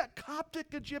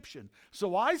Egyptian.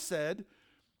 So I said,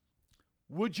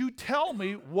 would you tell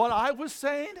me what I was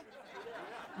saying?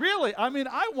 Really,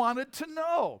 I wanted to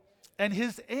know. And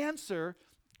his answer,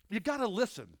 you got to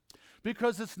listen,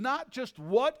 because it's not just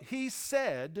what he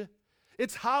said,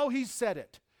 it's how he said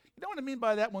it. You know what I mean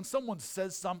by that? When someone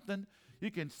says something,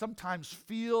 you can sometimes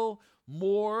feel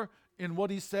more in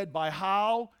what he said by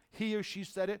how he or she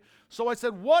said it. So I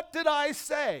said, "What did I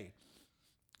say?"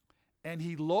 And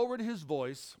he lowered his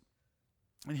voice,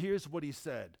 and here's what he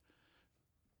said.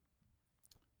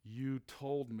 "You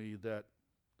told me that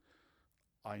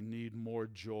I need more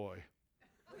joy."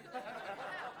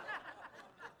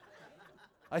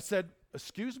 I said,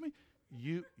 "Excuse me?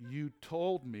 You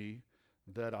told me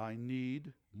that I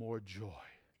need more joy."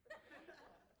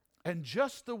 And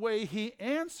just the way he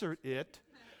answered it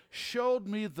showed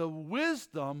me the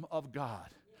wisdom of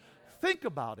God. Think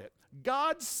about it.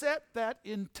 God set that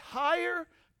entire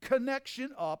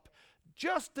connection up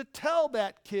just to tell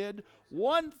that kid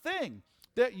one thing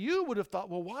that you would have thought,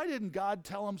 well, why didn't God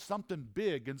tell him something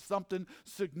big and something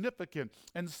significant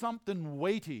and something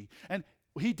weighty? And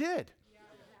he did.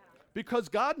 Because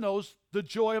God knows the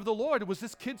joy of the Lord. It was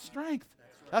this kid's strength.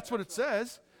 That's what it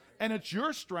says. And it's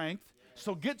your strength.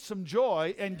 So get some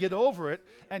joy and get over it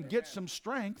and get some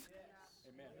strength.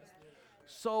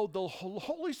 So the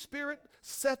Holy Spirit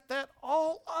set that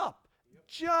all up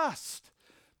just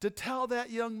to tell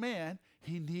that young man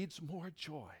he needs more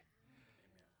joy.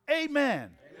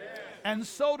 Amen. And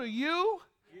so do you,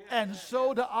 and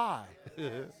so do I,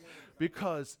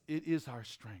 because it is our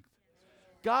strength.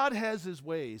 God has his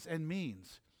ways and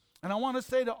means. And I want to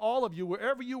say to all of you,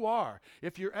 wherever you are,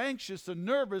 if you're anxious and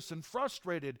nervous and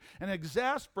frustrated and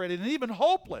exasperated and even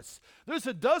hopeless, there's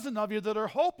a dozen of you that are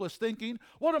hopeless thinking,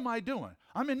 what am I doing?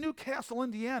 I'm in Newcastle,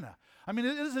 Indiana. I mean,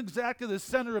 it isn't exactly the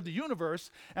center of the universe,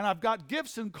 and I've got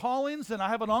gifts and callings, and I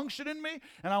have an unction in me,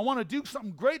 and I want to do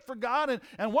something great for God,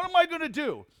 and what am I going to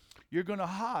do? You're going to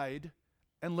hide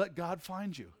and let God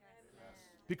find you,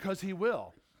 because he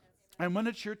will. And when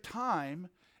it's your time,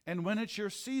 and when it's your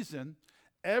season,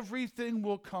 everything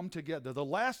will come together. The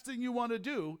last thing you want to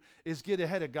do is get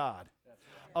ahead of God.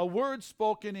 A word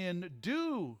spoken in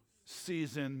due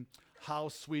season, how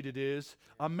sweet it is.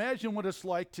 Imagine what it's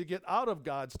like to get out of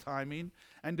God's timing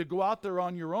and to go out there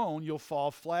on your own. You'll fall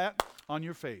flat on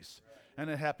your face. And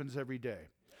it happens every day.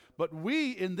 But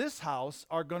we in this house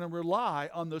are going to rely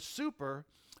on the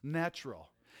supernatural.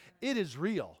 It is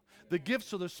real. The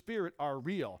gifts of the Spirit are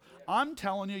real. I'm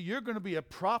telling you, you're going to be a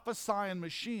prophesying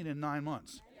machine in 9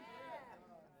 months.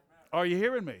 Are you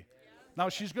hearing me? Now,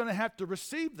 she's going to have to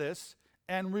receive this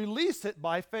and release it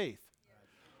by faith.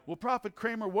 Well, Prophet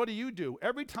Cramer, what do you do?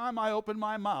 Every time I open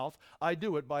my mouth, I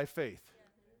do it by faith.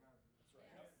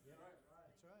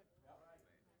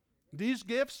 These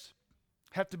gifts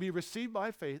have to be received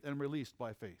by faith and released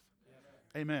by faith.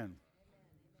 Amen.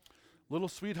 Little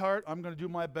sweetheart, I'm going to do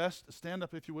my best. Stand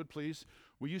up if you would, please.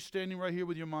 Were you standing right here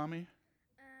with your mommy? No,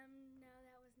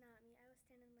 that was not me. I was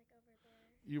standing like over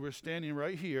there. You were standing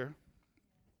right here,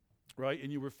 right?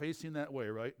 And you were facing that way,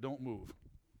 right? Don't move.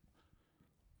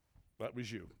 That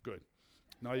was you. Good.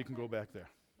 Now you can go back there.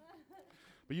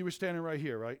 But you were standing right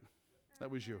here, right? That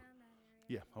was you.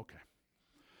 Yeah, okay.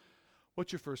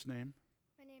 What's your first name?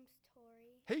 My name's Tori.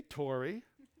 Hey, Tori.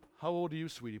 How old are you,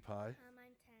 sweetie pie? I'm 10.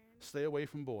 Stay away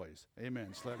from boys.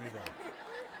 Amen. Slap me down.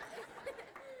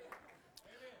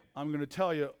 I'm going to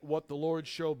tell you what the Lord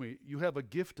showed me. You have a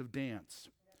gift of dance.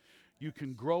 You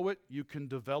can grow it. You can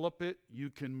develop it. You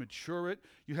can mature it.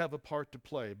 You have a part to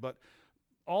play. But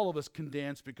all of us can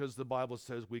dance because the Bible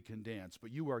says we can dance.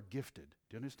 But you are gifted.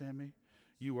 Do you understand me?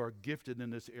 You are gifted in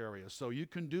this area. So you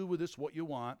can do with this what you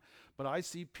want. But I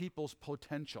see people's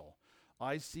potential.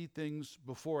 I see things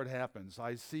before it happens.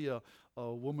 I see a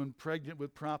woman pregnant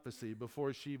with prophecy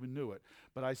before she even knew it.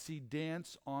 But I see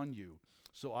dance on you.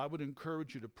 So I would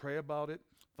encourage you to pray about it,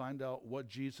 find out what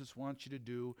Jesus wants you to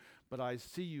do. But I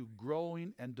see you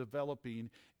growing and developing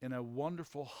in a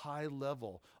wonderful high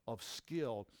level of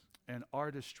skill and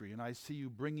artistry. And I see you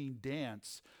bringing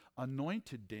dance,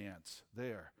 anointed dance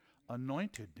there.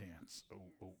 Anointed dance.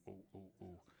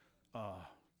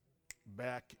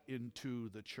 Back into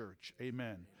the church.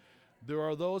 Amen. There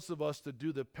are those of us that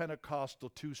do the Pentecostal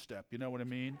two-step, you know what I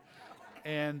mean?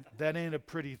 And that ain't a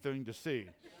pretty thing to see.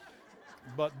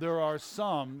 But there are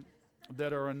some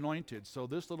that are anointed. So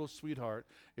this little sweetheart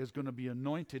is going to be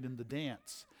anointed in the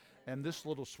dance. And this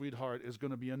little sweetheart is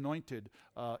going to be anointed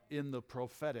in the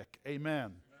prophetic.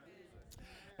 Amen.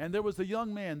 And there was a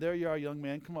young man. There you are, young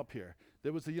man. Come up here.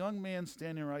 There was a young man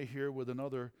standing right here with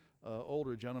another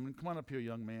older gentleman. Come on up here,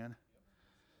 young man.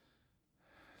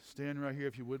 Stand right here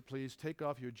if you would, please. Take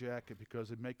off your jacket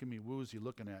because it's making me woozy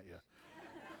looking at you.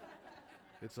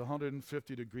 It's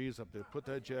 150 degrees up there. Put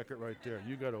that jacket right there.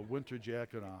 You got a winter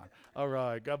jacket on. All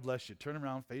right. God bless you. Turn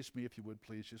around. Face me if you would,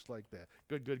 please. Just like that.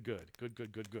 Good, good, good. Good,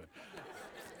 good, good, good.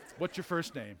 What's your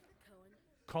first name?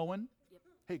 Cohen. Cohen? Yep.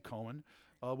 Hey, Cohen.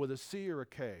 With a C or a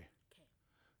K?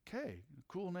 Okay,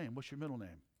 cool name. What's your middle name?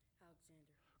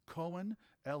 Alexander. Cohen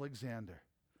Alexander.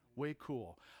 Way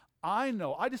cool. I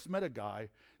just met a guy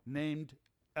named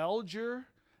Elger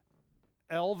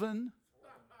Elvin.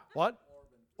 What?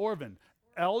 Orvin.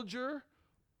 Elger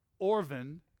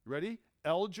Orvin. Ready?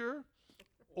 Elger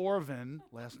Orvin.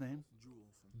 Last name?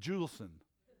 Julesen.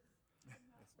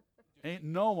 Ain't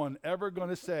no one ever going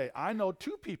to say, I know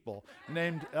two people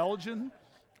named Elgin.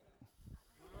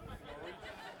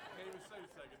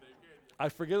 I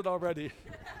forget it already.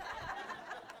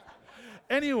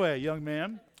 Anyway, young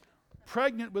man,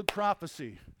 pregnant with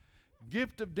prophecy,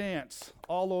 gift of dance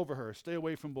all over her. Stay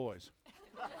away from boys.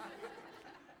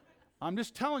 I'm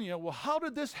just telling you, well, how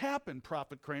did this happen,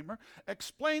 Prophet Cramer?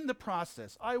 Explain the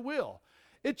process. I will.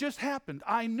 It just happened.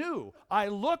 I knew. I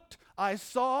looked, I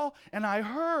saw, and I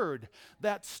heard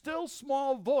that still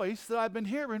small voice that I've been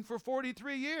hearing for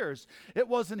 43 years. It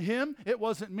wasn't him. It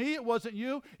wasn't me. It wasn't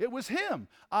you. It was him.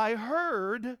 I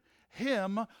heard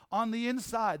him on the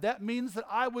inside. That means that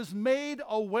I was made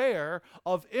aware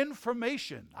of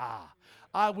information.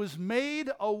 I was made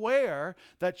aware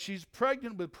that she's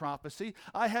pregnant with prophecy.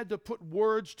 I had to put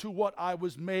words to what I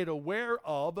was made aware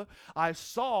of. I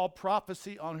saw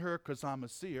prophecy on her because I'm a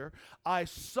seer. I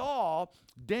saw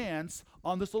dance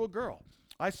on this little girl.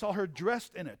 I saw her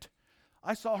dressed in it.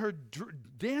 I saw her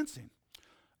dancing.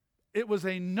 It was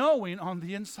a knowing on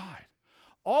the inside.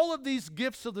 All of these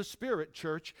gifts of the Spirit,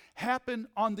 church, happen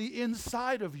on the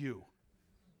inside of you.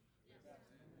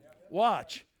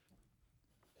 Watch.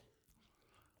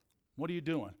 What are you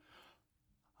doing?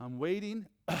 I'm waiting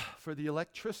for the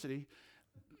electricity.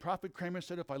 Prophet Cramer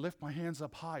said if I lift my hands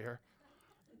up higher,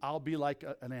 I'll be like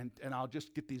and I'll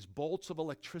just get these bolts of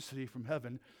electricity from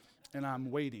heaven, and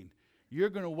I'm waiting. You're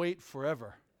going to wait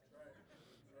forever.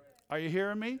 Are you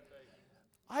hearing me?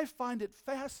 I find it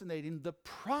fascinating. The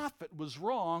prophet was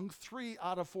wrong 3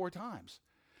 out of 4 times.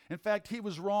 In fact, he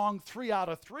was wrong 3 out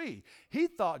of 3. He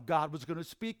thought God was going to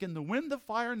speak in the wind, the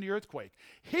fire, and the earthquake.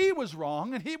 He was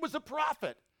wrong, and he was a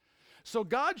prophet. So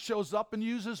God shows up and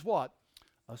uses what?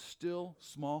 A still,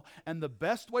 small, and the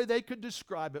best way they could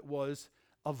describe it was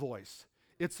a voice.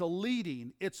 It's a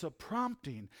leading, it's a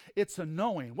prompting, it's a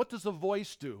knowing. What does a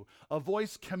voice do? A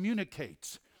voice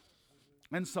communicates.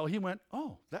 And so he went,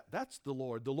 oh, that's the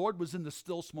Lord. The Lord was in the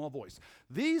still small voice.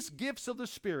 These gifts of the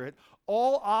Spirit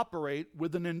all operate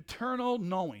with an internal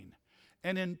knowing,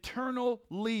 an internal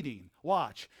leading.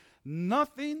 Watch.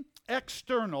 Nothing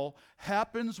external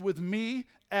happens with me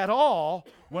at all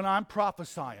when I'm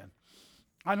prophesying.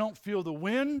 I don't feel the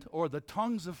wind or the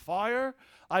tongues of fire.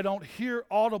 I don't hear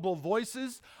audible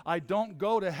voices. I don't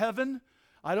go to heaven.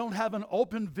 I don't have an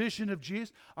open vision of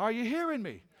Jesus. Are you hearing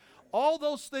me? All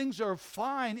those things are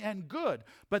fine and good,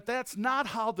 but that's not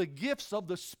how the gifts of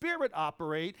the Spirit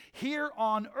operate here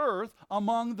on earth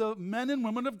among the men and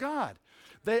women of God.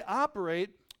 They operate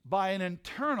by an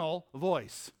internal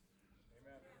voice.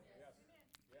 Amen.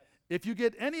 If you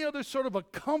get any other sort of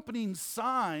accompanying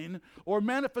sign or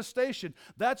manifestation,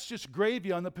 that's just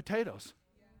gravy on the potatoes.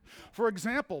 For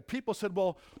example, people said,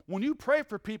 well, when you pray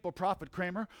for people, Prophet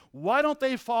Cramer, why don't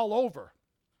they fall over?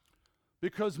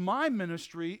 Because my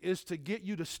ministry is to get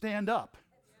you to stand up,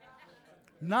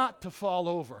 not to fall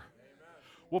over.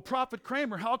 Well, Prophet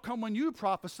Cramer, how come when you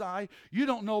prophesy, you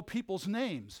don't know people's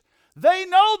names? They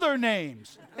know their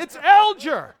names. It's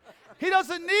Elger. He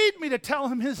doesn't need me to tell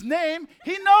him his name.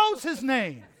 He knows his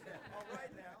name.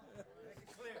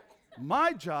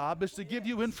 My job is to give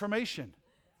you information.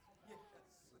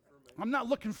 I'm not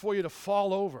looking for you to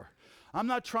fall over. I'm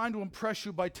not trying to impress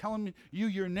you by telling you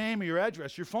your name or your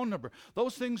address, your phone number.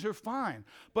 Those things are fine.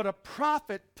 But a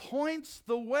prophet points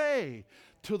the way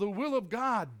to the will of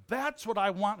God. That's what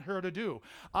I want her to do.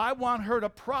 I want her to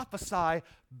prophesy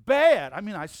bad. I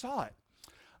mean, I saw it.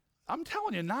 I'm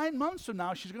telling you, 9 months from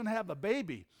now, she's going to have a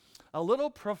baby, a little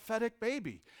prophetic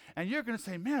baby. And you're going to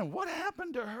say, man, what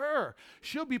happened to her?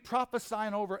 She'll be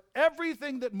prophesying over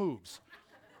everything that moves.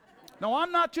 No,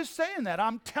 I'm not just saying that.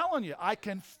 I'm telling you, I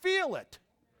can feel it.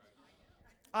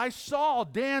 I saw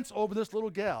dance over this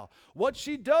little gal. What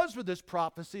she does with this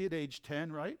prophecy at age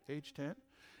 10, right? Age 10,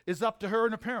 is up to her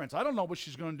and her parents. I don't know what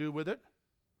she's going to do with it.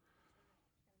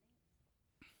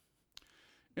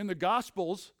 In the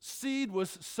Gospels, seed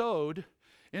was sowed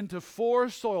into 4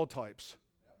 soil types.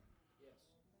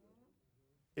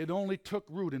 It only took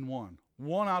root in 1.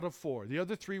 1 out of 4. The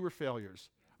other 3 were failures.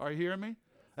 Are you hearing me?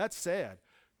 That's sad.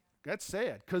 That's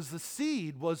sad, because the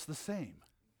seed was the same,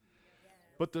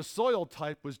 but the soil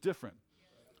type was different.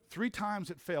 3 times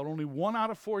it failed. Only 1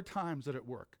 out of 4 times did it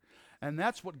work. And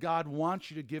that's what God wants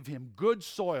you to give him, good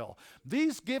soil.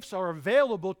 These gifts are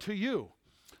available to you.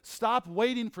 stop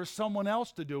waiting for someone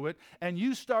else to do it, and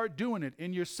you start doing it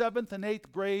in your 7th and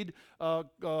 8th grade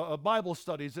Bible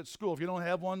studies at school. If you don't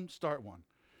have one, start one.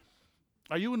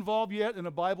 Are you involved yet in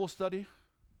a Bible study?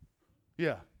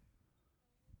 Yeah.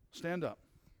 Stand up.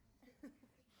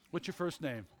 What's your first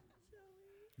name?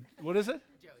 What is it?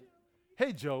 Joey.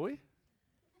 Hey, Joey.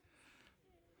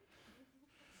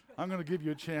 I'm going to give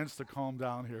you a chance to calm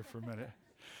down here for a minute.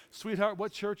 Sweetheart,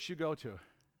 what church you go to?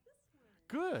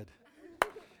 Good.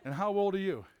 And how old are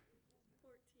you?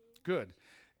 14. Good.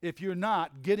 If you're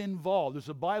not, get involved. There's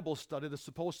a Bible study that's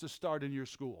supposed to start in your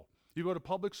school. You go to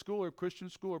public school or Christian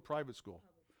school or private school?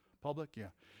 Public, yeah.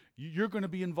 You're going to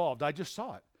be involved. I just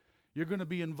saw it. You're going to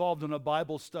be involved in a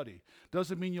Bible study.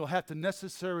 Doesn't mean you'll have to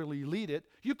necessarily lead it.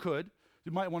 You could.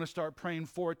 You might want to start praying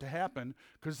for it to happen,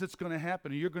 because it's going to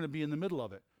happen and you're going to be in the middle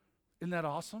of it. Isn't that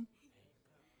awesome?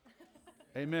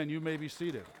 Amen. You may be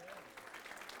seated.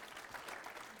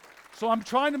 So I'm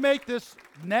trying to make this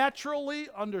naturally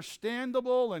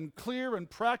understandable and clear and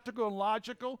practical and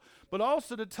logical, but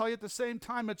also to tell you at the same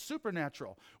time it's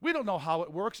supernatural. We don't know how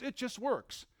it works. It just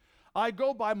works. I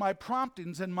go by my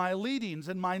promptings and my leadings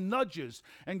and my nudges,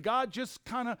 and God just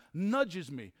kind of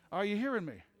nudges me. Are you hearing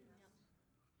me?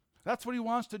 That's what he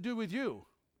wants to do with you.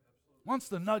 Wants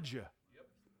to nudge you.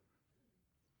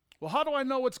 Well, how do I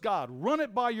know it's God? Run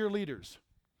it by your leaders.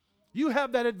 You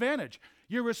have that advantage.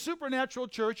 You're a supernatural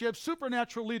church. You have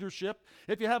supernatural leadership.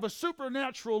 If you have a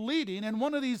supernatural leading and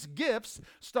one of these gifts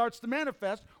starts to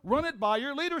manifest, run it by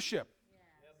your leadership.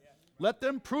 Yes. Let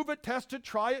them prove it, test it,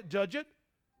 try it, judge it,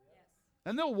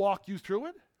 and they'll walk you through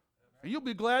it. And you'll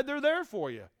be glad they're there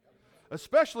for you,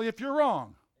 especially if you're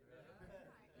wrong.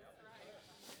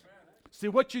 See,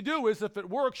 what you do is if it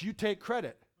works, you take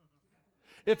credit.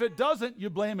 If it doesn't, you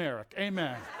blame Eric.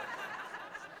 Amen.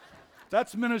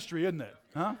 That's ministry, isn't it?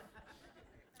 Huh?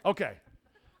 Okay.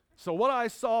 So what I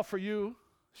saw for you,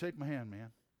 shake my hand, man.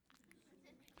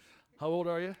 How old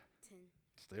are you? 10.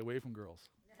 Stay away from girls.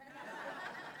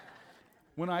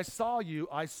 When I saw you,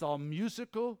 I saw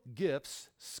musical gifts,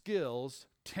 skills,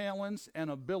 talents, and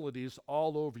abilities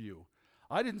all over you.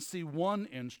 I didn't see one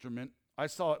instrument. I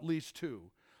saw at least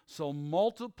two. So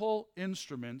multiple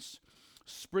instruments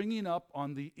springing up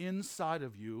on the inside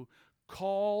of you,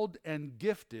 called and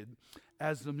gifted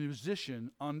as a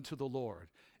musician unto the Lord.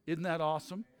 Isn't that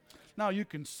awesome? Now, you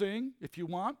can sing if you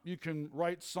want. You can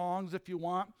write songs if you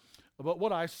want. But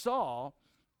what I saw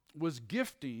was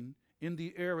gifting in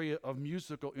the area of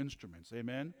musical instruments.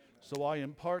 Amen? So I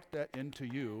impart that into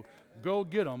you. Go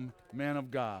get them, man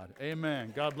of God.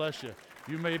 Amen. God bless you.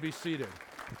 You may be seated.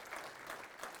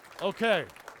 Okay.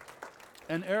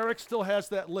 And Eric still has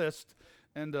that list.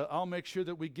 And I'll make sure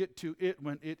that we get to it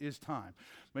when it is time.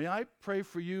 May I pray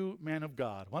for you, man of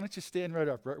God? Why don't you stand right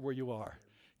up, right where you are?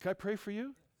 Can I pray for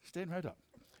you? Stand right up,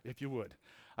 if you would.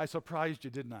 I surprised you,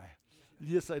 didn't I?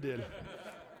 Yes, I did.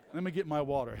 Let me get my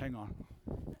water. Hang on.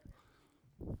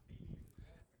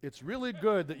 It's really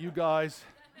good that you guys...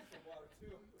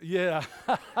 Yeah.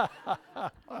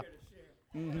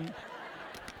 Mm-hmm.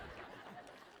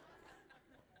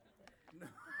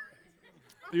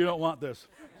 You don't want this.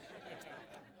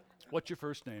 What's your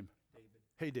first name? David.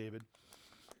 Hey, David.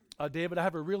 David, I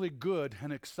have a really good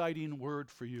and exciting word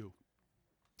for you.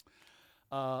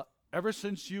 Ever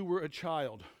since you were a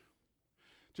child,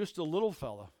 just a little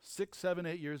fella, 6, 7,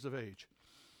 8 years of age,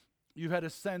 you had a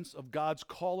sense of God's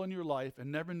call in your life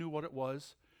and never knew what it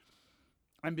was.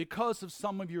 And because of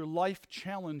some of your life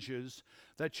challenges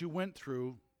that you went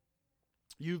through,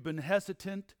 you've been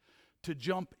hesitant to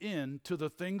jump into the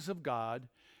things of God.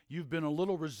 You've been a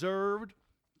little reserved,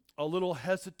 a little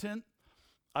hesitant.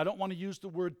 I don't want to use the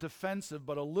word defensive,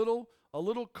 but a little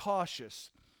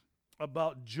cautious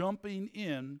about jumping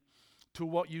in to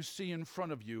what you see in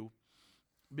front of you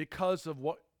because of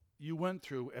what you went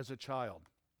through as a child.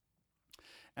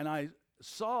 And I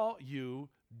saw you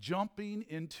jumping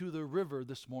into the river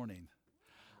this morning.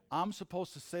 I'm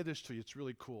supposed to say this to you. It's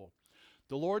really cool.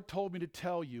 The Lord told me to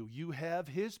tell you, you have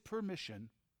His permission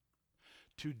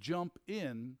to jump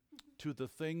in to the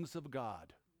things of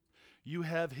God. You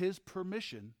have His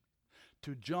permission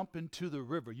to jump into the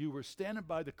river. You were standing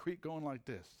by the creek going like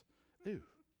this. Ew.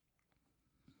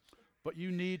 But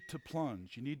you need to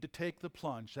plunge. You need to take the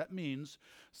plunge. That means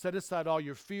set aside all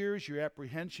your fears, your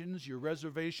apprehensions, your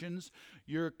reservations,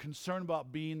 your concern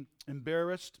about being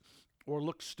embarrassed or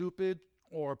look stupid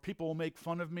or people will make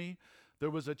fun of me. There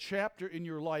was a chapter in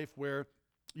your life where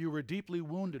You were deeply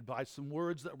wounded by some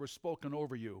words that were spoken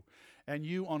over you. And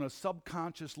you, on a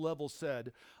subconscious level,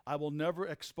 said, I will never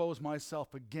expose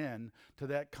myself again to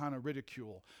that kind of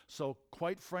ridicule. So,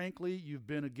 quite frankly, you've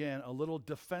been, again, a little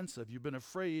defensive. You've been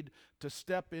afraid to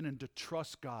step in and to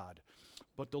trust God.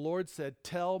 But the Lord said,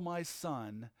 tell my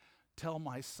son,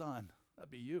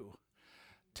 that'd be you,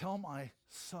 tell my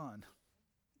son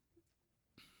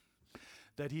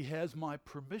that he has my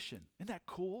permission. Isn't that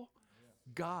cool?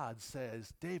 God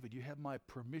says, David, you have my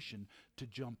permission to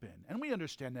jump in. And we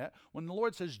understand that. When the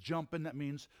Lord says jump in, that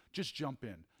means just jump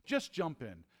in. Just jump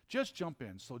in. Just jump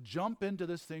in. So jump into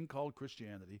this thing called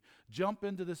Christianity. Jump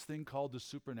into this thing called the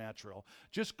supernatural.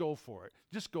 Just go for it.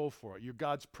 Just go for it. You're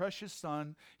God's precious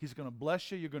son. He's going to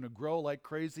bless you. You're going to grow like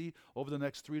crazy over the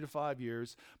next 3 to 5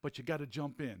 years. But you got to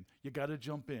jump in. You got to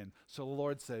jump in. So the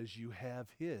Lord says you have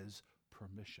his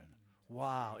permission.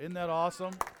 Wow. Isn't that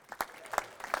awesome?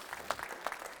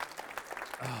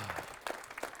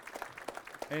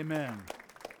 Amen.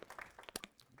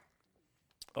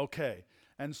 Okay,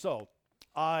 and so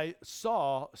I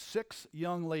saw 6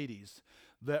 young ladies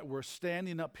that were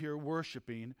standing up here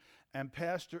worshiping, and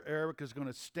Pastor Eric is going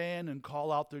to stand and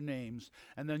call out their names,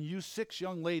 and then you 6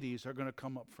 young ladies are going to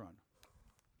come up front.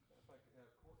 If I could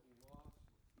have Courtney Loss,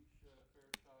 Keisha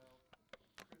Fairchild,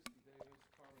 Christy Davis,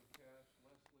 Carmen Cash,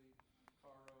 Leslie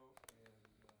Caro, and Kate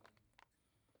Colton.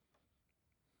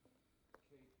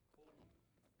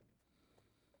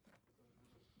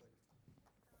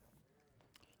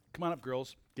 Come on up,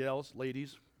 girls, gals,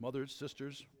 ladies, mothers,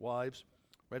 sisters, wives,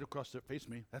 right across there. Face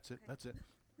me. That's it. That's it.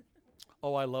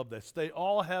 Oh, I love this. They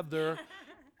all have their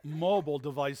mobile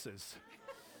devices.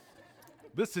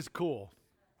 This is cool.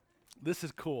 This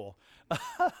is cool.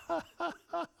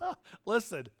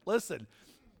 Listen.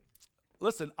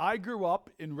 I grew up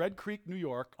in Red Creek, New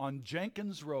York on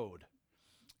Jenkins Road.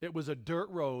 It was a dirt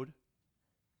road.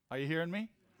 Are you hearing me?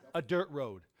 A dirt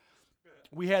road.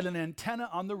 We had an antenna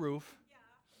on the roof.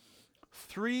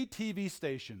 3 TV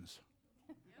stations.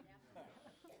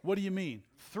 What do you mean?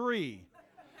 3.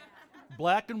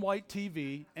 Black and white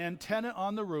TV, antenna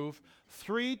on the roof,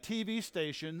 3 TV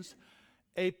stations,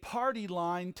 a party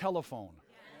line telephone.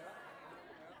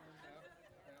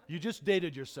 You just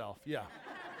dated yourself, yeah.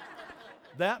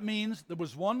 That means there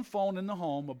was one phone in the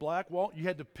home, a black wall. You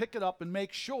had to pick it up and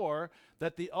make sure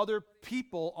that the other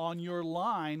people on your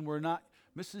line were not,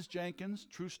 Mrs. Jenkins,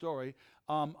 true story,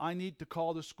 I need to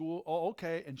call the school. Oh,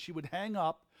 okay. And she would hang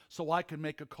up so I could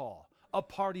make a call. A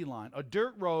party line, a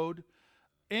dirt road,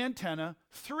 antenna,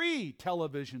 3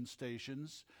 television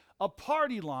stations, a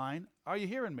party line. Are you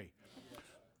hearing me?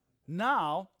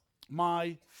 Now,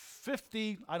 my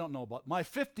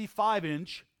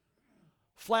 55-inch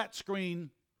flat screen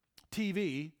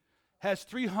TV has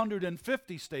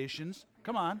 350 stations.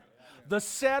 Come on. The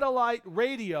satellite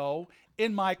radio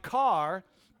in my car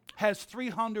has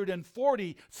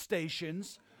 340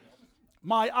 stations.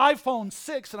 My iPhone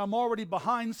 6, and I'm already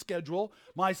behind schedule.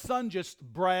 My son just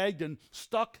bragged and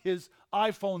stuck his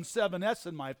iPhone 7S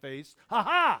in my face.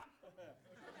 Ha-ha!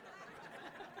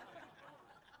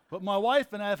 But my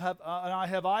wife and I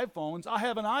have iPhones. I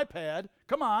have an iPad.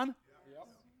 Come on.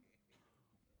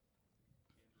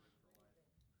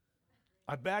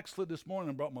 I backslid this morning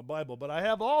and brought my Bible, but I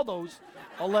have all those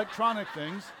electronic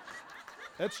things.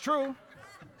 That's true.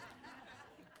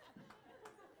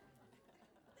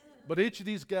 But each of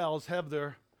these gals have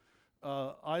their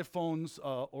iPhones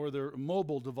or their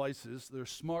mobile devices, their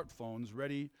smartphones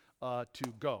ready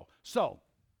to go. So,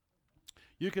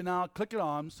 you can now click it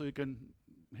on so you can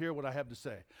hear what I have to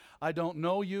say. I don't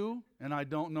know you, and I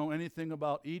don't know anything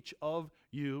about each of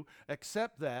you,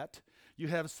 except that you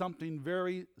have something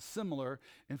very similar,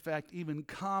 in fact, even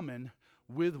common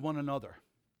with one another.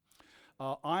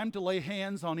 I'm to lay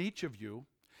hands on each of you,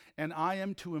 and I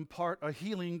am to impart a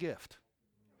healing gift.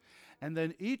 And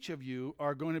then each of you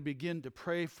are going to begin to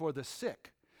pray for the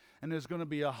sick. And there's going to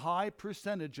be a high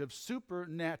percentage of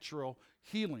supernatural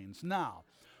healings. Now,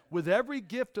 with every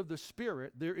gift of the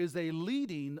Spirit, there is a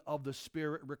leading of the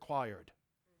Spirit required.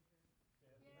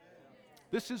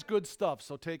 This is good stuff,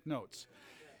 so take notes.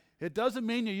 It doesn't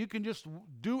mean that you can just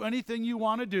do anything you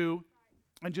want to do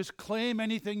and just claim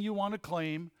anything you want to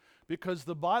claim, because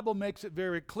the Bible makes it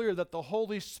very clear that the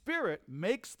Holy Spirit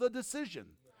makes the decision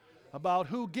about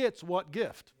who gets what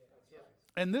gift.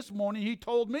 And this morning he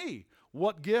told me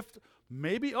what gift,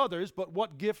 maybe others, but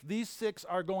what gift these 6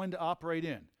 are going to operate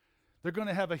in. They're going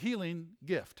to have a healing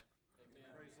gift.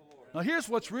 Now here's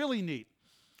what's really neat.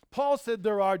 Paul said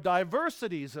there are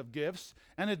diversities of gifts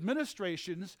and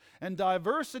administrations and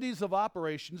diversities of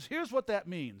operations. Here's what that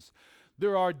means.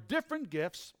 There are different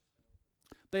gifts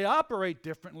They operate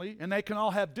differently, and they can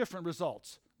all have different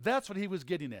results. That's what he was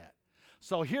getting at.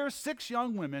 So here's 6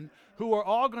 young women who are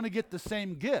all going to get the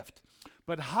same gift.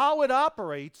 But how it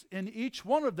operates in each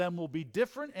one of them will be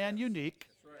different and unique.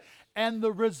 And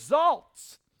the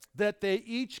results that they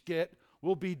each get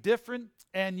will be different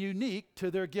and unique to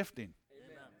their gifting.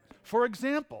 Amen. For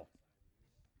example,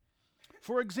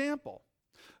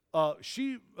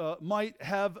 she might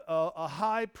have a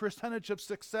high percentage of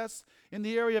success in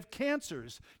the area of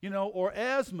cancers, or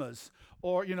asthmas,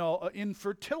 or,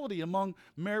 infertility among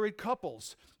married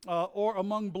couples, or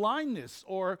among blindness,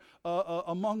 or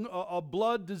among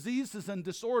blood diseases and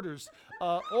disorders,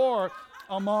 or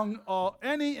among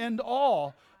any and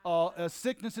all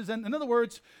sicknesses. And in other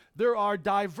words, there are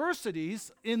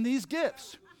diversities in these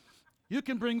gifts. You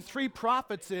can bring 3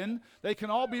 prophets in. They can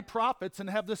all be prophets and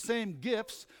have the same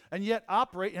gifts and yet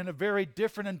operate in a very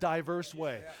different and diverse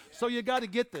way. So you got to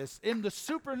get this. In the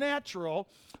supernatural,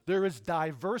 there is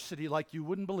diversity like you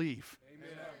wouldn't believe.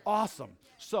 Amen. Awesome.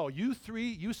 So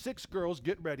you 6 girls,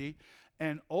 get ready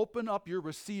and open up your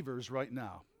receivers right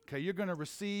now. Okay, you're going to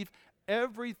receive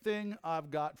everything I've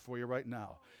got for you right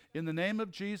now. In the name of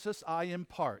Jesus, I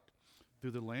impart,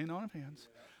 through the laying on of hands,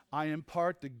 I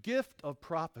impart the gift of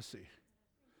prophecy.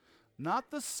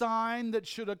 Not the sign that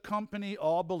should accompany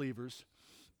all believers,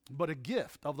 but a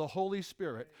gift of the Holy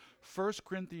Spirit. 1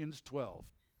 Corinthians 12.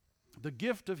 The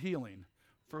gift of healing.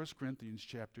 1 Corinthians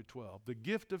chapter 12. The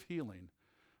gift of healing.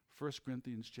 1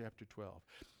 Corinthians chapter 12.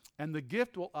 And the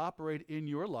gift will operate in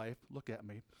your life. Look at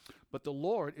me. But the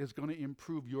Lord is going to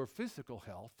improve your physical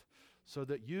health so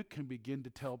that you can begin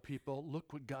to tell people,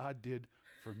 look what God did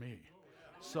for me.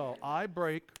 So I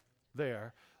break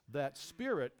there that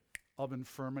spirit of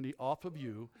infirmity off of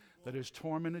you that has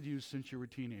tormented you since you were a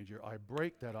teenager. I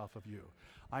break that off of you.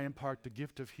 I impart the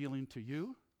gift of healing to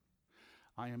you.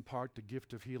 I impart the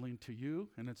gift of healing to you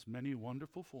in its many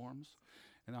wonderful forms.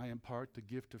 And I impart the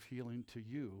gift of healing to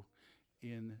you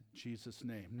in Jesus'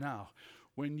 name. Now,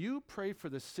 when you pray for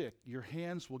the sick, your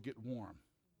hands will get warm.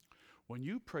 When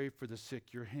you pray for the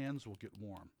sick, your hands will get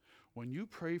warm. When you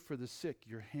pray for the sick,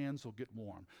 your hands will get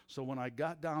warm. So when I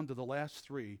got down to the last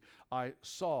 3, I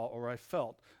saw or I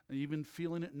felt, and even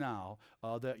feeling it now,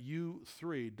 that you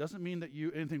 3, doesn't mean that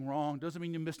you anything wrong, doesn't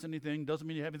mean you missed anything, doesn't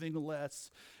mean you have anything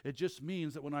less. It just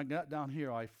means that when I got down here,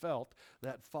 I felt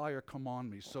that fire come on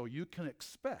me. So you can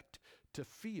expect to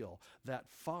feel that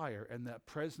fire and that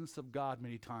presence of God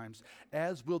many times,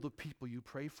 as will the people you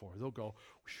pray for. They'll go,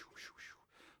 whoosh, whoosh, whoosh.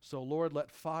 So Lord, let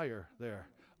fire there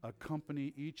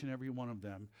accompany each and every one of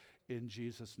them in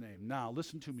Jesus' name. Now,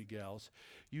 listen to me, gals.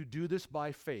 You do this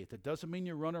by faith. It doesn't mean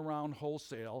you run around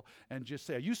wholesale and just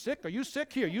say, are you sick? Are you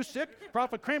sick here? You sick?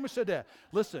 Prophet Cramer said that.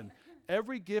 Listen,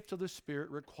 every gift of the Spirit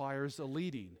requires a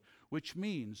leading, which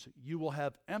means you will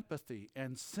have empathy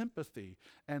and sympathy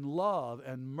and love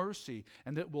and mercy,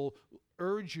 and it will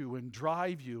urge you and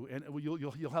drive you, and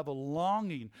you'll have a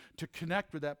longing to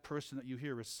connect with that person that you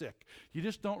hear is sick. You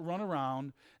just don't run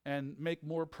around and make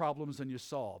more problems than you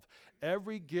solve.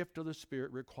 Every gift of the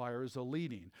Spirit requires a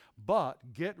leading,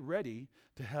 but get ready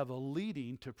to have a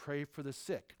leading to pray for the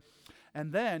sick.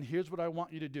 And then here's what I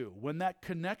want you to do. When that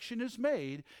connection is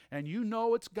made and you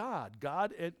know it's God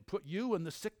put you and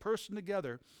the sick person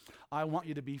together, I want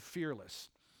you to be fearless.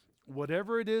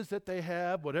 Whatever it is that they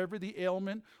have, whatever the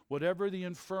ailment, whatever the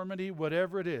infirmity,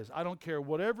 whatever it is, I don't care,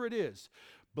 whatever it is,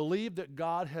 believe that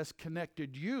God has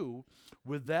connected you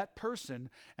with that person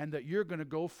and that you're going to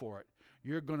go for it.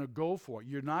 You're going to go for it.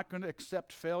 You're not going to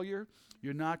accept failure.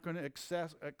 You're not going to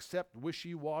accept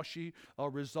wishy-washy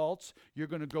results. You're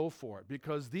going to go for it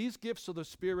because these gifts of the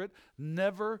Spirit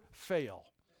never fail.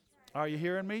 Are you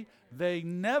hearing me? They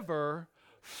never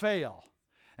fail.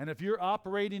 And if you're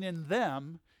operating in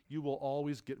them, you will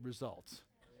always get results.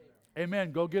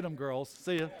 Amen. Go get them, girls.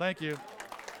 See you. Thank you.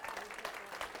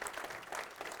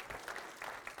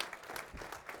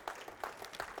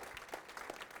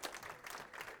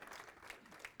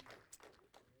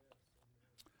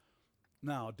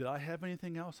 Now, did I have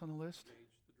anything else on the list?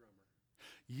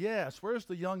 Yes. Where's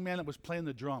the young man that was playing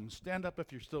the drums? Stand up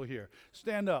if you're still here.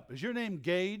 Stand up. Is your name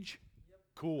Gage? Yep.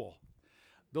 Cool.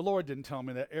 The Lord didn't tell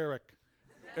me that.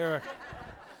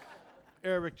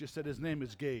 Eric just said his name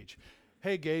is Gage.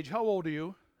 Hey, Gage, how old are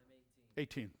you? I'm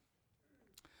 18.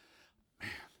 Man,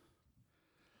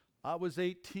 I was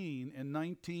 18 in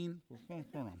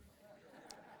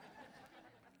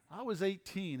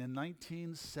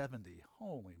 1970.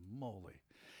 Holy moly.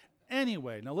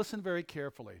 Anyway, now listen very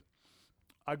carefully.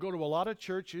 I go to a lot of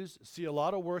churches, see a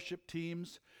lot of worship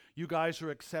teams. You guys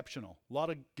are exceptional. A lot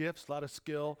of gifts, a lot of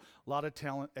skill, a lot of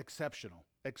talent. Exceptional.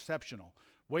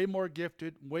 way more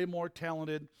gifted, way more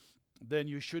talented than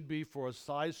you should be for a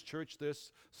size church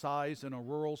this size in a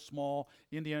rural, small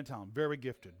Indiana town. Very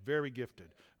gifted, very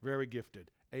gifted, very gifted.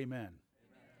 Amen.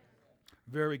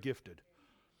 Very gifted.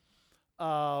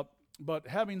 But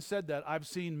having said that, I've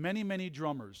seen many, many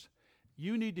drummers.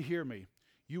 You need to hear me.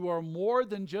 You are more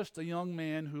than just a young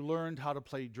man who learned how to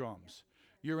play drums.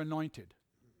 You're anointed.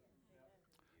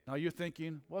 Now you're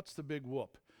thinking, what's the big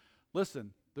whoop?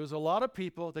 Listen, there's a lot of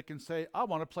people that can say, I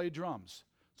want to play drums.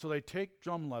 So they take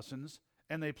drum lessons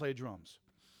and they play drums.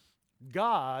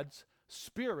 God's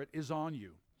Spirit is on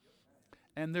you.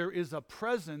 And there is a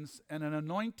presence and an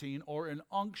anointing or an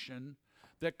unction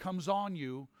that comes on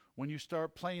you when you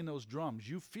start playing those drums.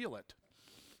 You feel it.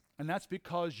 And that's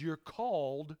because you're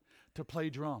called to play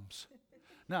drums.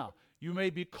 Now, you may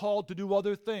be called to do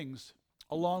other things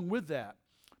along with that,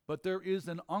 but there is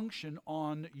an unction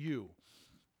on you.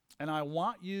 And I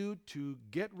want you to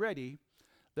get ready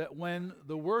that when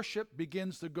the worship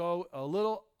begins to go a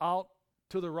little out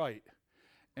to the right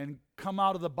and come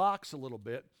out of the box a little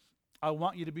bit, I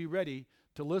want you to be ready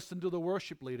to listen to the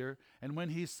worship leader, and when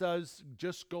he says,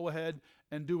 just go ahead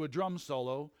and do a drum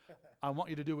solo, I want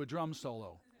you to do a drum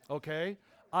solo, okay?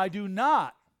 I do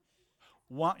not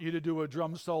want you to do a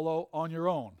drum solo on your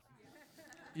own.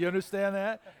 You understand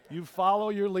that? You follow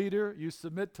your leader, you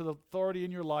submit to the authority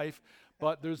in your life,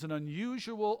 but there's an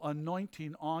unusual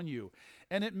anointing on you.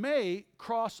 And it may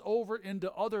cross over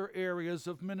into other areas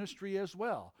of ministry as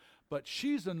well. But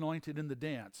she's anointed in the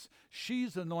dance.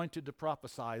 She's anointed to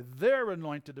prophesy. They're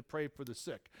anointed to pray for the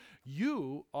sick.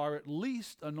 You are at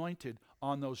least anointed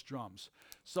on those drums.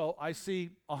 So I see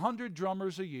 100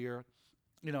 drummers a year.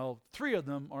 3 of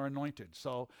them are anointed.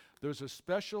 So there's a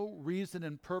special reason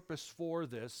and purpose for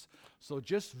this. So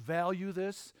just value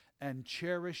this and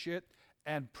cherish it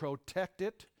and protect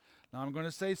it. Now I'm going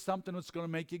to say something that's going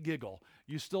to make you giggle.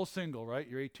 You're still single, right?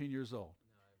 You're 18 years old.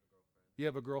 You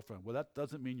have a girlfriend. Well, that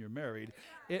doesn't mean you're married.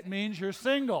 It means you're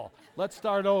single. Let's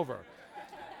start over.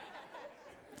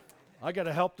 I got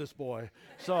to help this boy.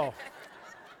 So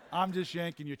I'm just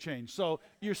yanking your chain. So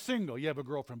you're single. You have a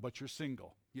girlfriend, but you're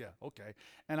single. Yeah, okay.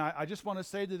 And I just want to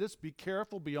say to this, be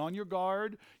careful, be on your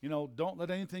guard. Don't let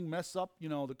anything mess up,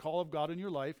 the call of God in your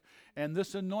life. And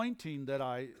this anointing that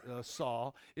I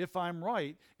saw, if I'm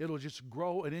right, it'll just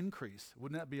grow and increase.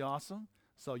 Wouldn't that be awesome?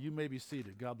 So you may be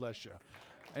seated. God bless you.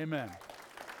 Amen.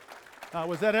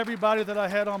 Was that everybody that I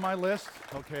had on my list?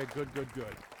 Okay, good.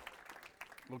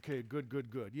 Okay,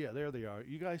 good. Yeah, there they are.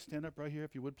 You guys stand up right here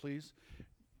if you would, please.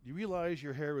 Do you realize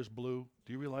your hair is blue?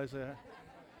 Do you realize that?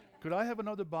 Could I have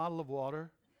another bottle of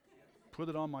water? Put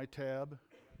it on my tab.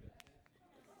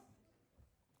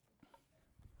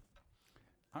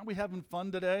 Aren't we having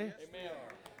fun today?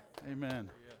 Amen.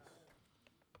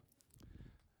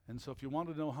 And so if you want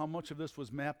to know how much of this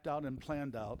was mapped out and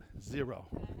planned out, 0.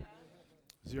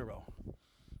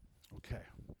 Okay.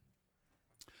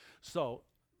 So,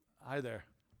 hi there.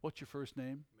 What's your first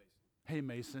name? Mason. Hey,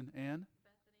 Mason. And? Bethany.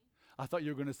 I thought you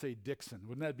were going to say Dixon.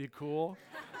 Wouldn't that be cool?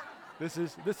 This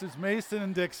is Mason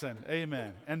and Dixon.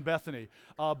 Amen. And Bethany.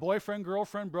 Boyfriend,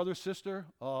 girlfriend, brother, sister,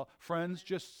 friends,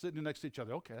 just sitting next to each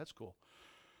other. Okay, that's cool.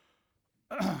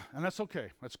 And that's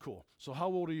okay. That's cool. So how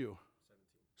old are you?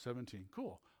 17.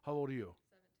 Cool. How old are you?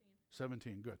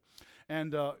 17. Good.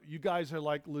 And you guys are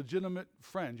like legitimate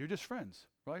friends. You're just friends,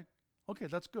 right? Okay,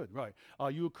 that's good. Right. Are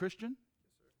you a Christian? Yes,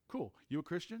 sir. Cool. You a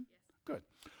Christian? Yes. Good.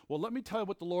 Well, let me tell you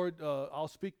what the Lord, I'll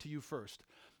speak to you first.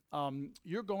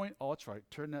 You're going, oh, that's right.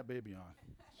 Turn that baby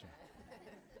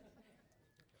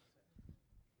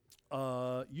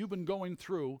on. You've been going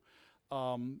through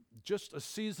just a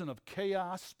season of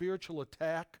chaos, spiritual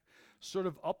attack, sort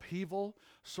of upheaval,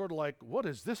 sort of like, what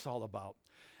is this all about?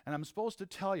 And I'm supposed to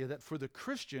tell you that for the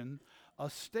Christian,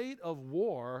 a state of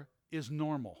war is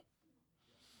normal.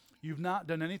 You've not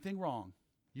done anything wrong.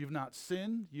 You've not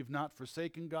sinned. You've not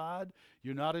forsaken God.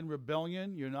 You're not in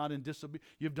rebellion. You're not in disobedience.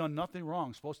 You've done nothing wrong.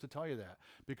 I'm supposed to tell you that.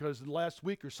 Because the last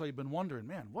week or so you've been wondering,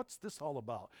 man, what's this all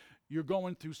about? You're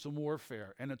going through some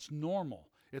warfare, and it's normal.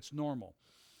 It's normal.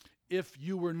 If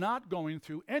you were not going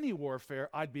through any warfare,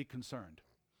 I'd be concerned.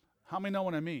 How many know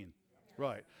what I mean?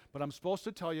 Right. But I'm supposed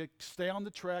to tell you, stay on the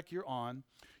track you're on.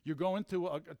 You're going through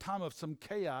a time of some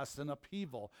chaos and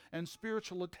upheaval and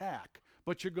spiritual attack.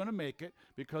 But you're going to make it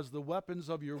because the weapons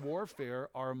of your warfare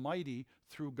are mighty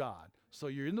through God. So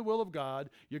you're in the will of God.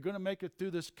 You're going to make it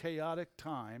through this chaotic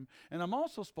time. And I'm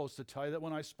also supposed to tell you that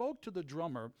when I spoke to the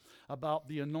drummer about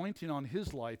the anointing on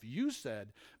his life, you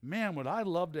said, man, would I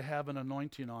love to have an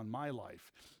anointing on my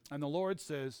life. And the Lord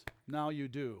says, now you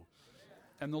do.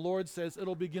 And the Lord says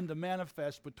it'll begin to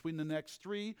manifest between the next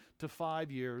 3 to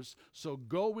 5 years. So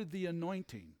go with the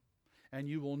anointing, and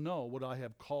you will know what I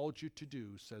have called you to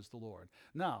do, says the Lord.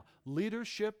 Now,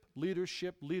 leadership,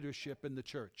 leadership, leadership in the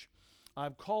church.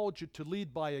 I've called you to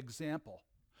lead by example.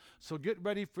 So get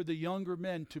ready for the younger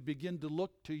men to begin to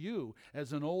look to you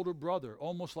as an older brother,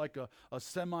 almost like a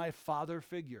semi-father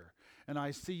figure. And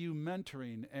I see you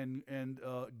mentoring and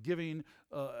giving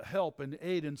help and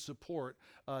aid and support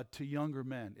to younger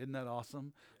men. Isn't that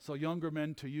awesome? So younger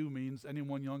men to you means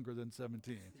anyone younger than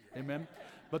 17. Amen?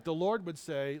 But the Lord would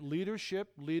say leadership,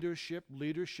 leadership,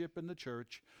 leadership in the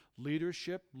church.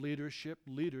 Leadership, leadership,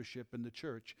 leadership in the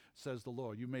church, says the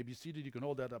Lord. You may be seated. You can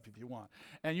hold that up if you want.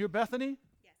 And you're Bethany?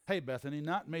 Yes. Hey, Bethany,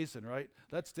 not Mason, right?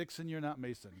 That's Dixon. You're not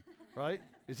Mason, right?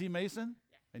 Is he Mason?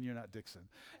 Yeah. And you're not Dixon.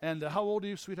 And how old are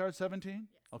you, sweetheart? 17?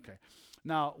 Yes. Okay.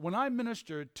 Now, when I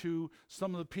ministered to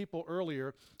some of the people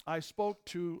earlier, I spoke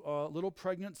to a little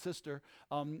pregnant sister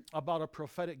about a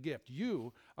prophetic gift.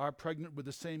 You are pregnant with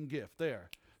the same gift there.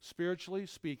 Spiritually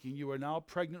speaking, you are now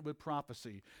pregnant with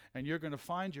prophecy, and you're going to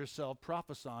find yourself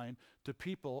prophesying to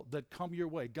people that come your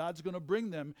way. God's going to bring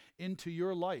them into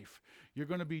your life. You're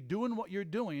going to be doing what you're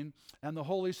doing, and the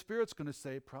Holy Spirit's going to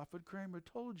say, Prophet Cramer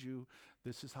told you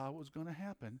this is how it was going to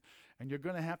happen. And you're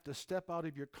going to have to step out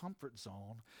of your comfort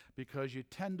zone because you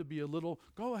tend to be a little,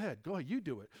 go ahead, you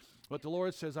do it. But the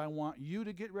Lord says, I want you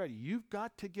to get ready. You've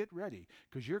got to get ready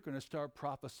because you're going to start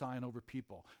prophesying over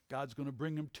people. God's going to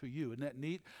bring them to you. Isn't that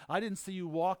neat? I didn't see you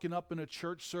walking up in a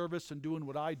church service and doing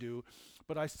what I do,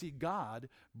 but I see God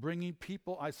bringing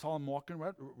people. I saw him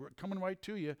coming right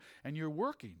to you, and you're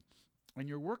working. And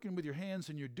you're working with your hands,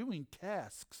 and you're doing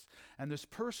tasks. And this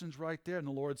person's right there, and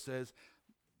the Lord says,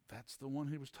 that's the one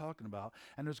he was talking about.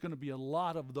 And there's going to be a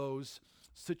lot of those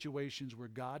situations where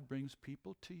God brings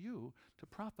people to you to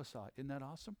prophesy. Isn't that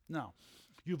awesome? Now,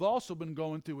 you've also been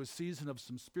going through a season of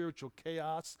some spiritual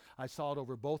chaos. I saw it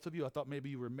over both of you. I thought maybe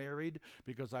you were married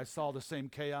because I saw the same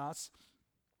chaos.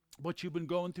 But you've been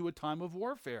going through a time of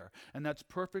warfare, and that's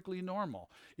perfectly normal.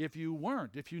 If you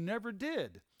weren't, if you never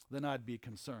did, then I'd be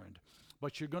concerned.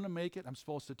 But you're going to make it. I'm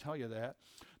supposed to tell you that.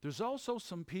 There's also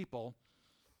some people,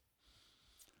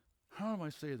 how do I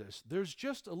say this? There's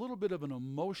just a little bit of an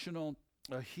emotional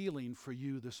healing for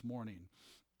you this morning.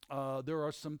 There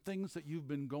are some things that you've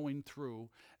been going through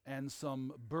and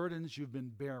some burdens you've been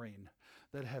bearing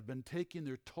that have been taking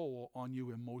their toll on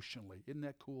you emotionally. Isn't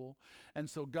that cool? And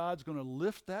so God's going to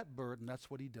lift that burden.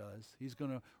 That's what he does. He's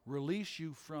going to release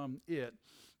you from it.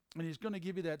 And he's going to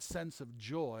give you that sense of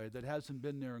joy that hasn't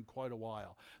been there in quite a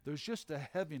while. There's just a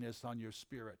heaviness on your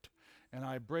spirit. And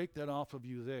I break that off of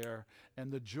you there.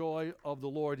 And the joy of the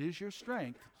Lord is your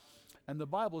strength. And the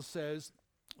Bible says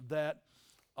that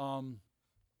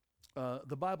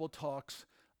the Bible talks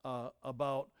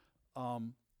about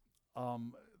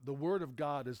the Word of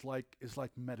God is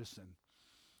like medicine.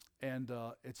 And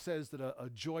it says that a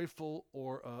joyful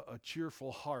or a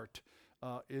cheerful heart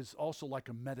is also like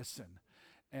a medicine.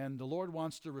 And the Lord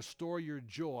wants to restore your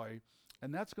joy,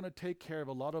 and that's going to take care of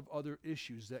a lot of other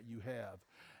issues that you have.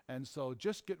 And so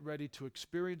just get ready to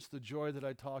experience the joy that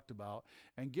I talked about,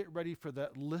 and get ready for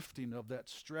that lifting of that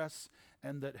stress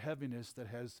and that heaviness that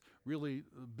has really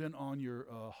been on your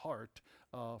heart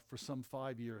for some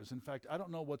 5 years. In fact, I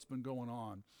don't know what's been going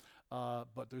on,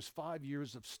 but there's 5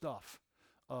 years of stuff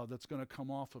that's going to come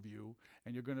off of you,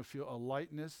 and you're going to feel a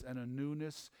lightness and a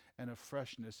newness and a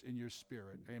freshness in your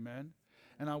spirit. Amen?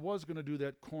 And I was going to do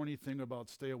that corny thing about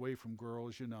stay away from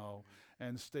girls,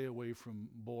 and stay away from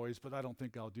boys, but I don't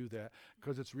think I'll do that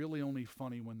because it's really only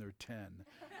funny when they're 10.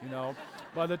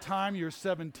 By the time you're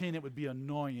 17, it would be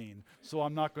annoying. So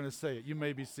I'm not going to say it. You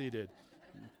may be seated.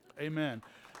 Amen.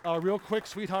 Real quick,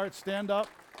 sweetheart, stand up.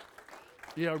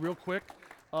 Yeah, real quick.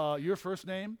 Your first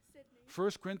name? Sydney.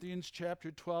 1 Corinthians chapter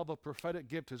 12, a prophetic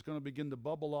gift is going to begin to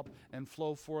bubble up and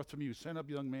flow forth from you. Stand up,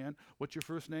 young man. What's your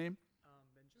first name?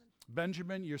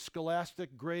 Benjamin, your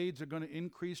scholastic grades are going to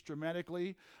increase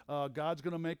dramatically. God's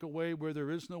going to make a way where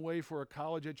there is no way for a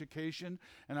college education.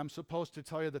 And I'm supposed to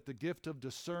tell you that the gift of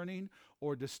discerning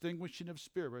or distinguishing of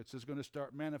spirits is going to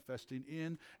start manifesting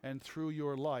in and through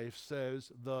your life, says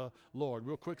the Lord.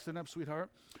 Real quick, stand up, sweetheart.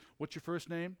 What's your first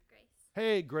name? Grace.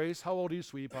 Hey, Grace. How old are you,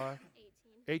 sweetheart?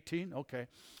 18. 18? Okay.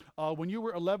 When you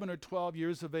were 11 or 12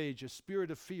 years of age, a spirit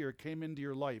of fear came into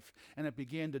your life, and it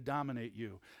began to dominate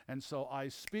you. And so I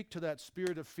speak to that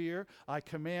spirit of fear. I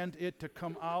command it to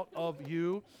come out of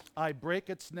you. I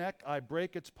break its neck. I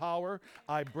break its power.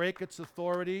 I break its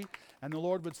authority. And the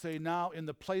Lord would say, now in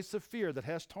the place of fear that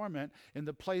has torment, in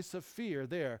the place of fear,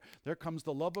 there comes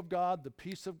the love of God, the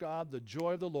peace of God, the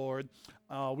joy of the Lord.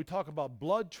 We talk about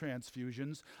blood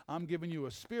transfusions. I'm giving you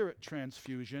a spirit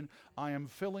transfusion. I am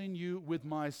filling you with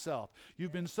myself.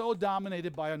 You've been so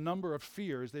dominated by a number of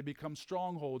fears, they become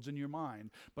strongholds in your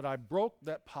mind. But I broke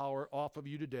that power off of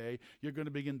you today. You're going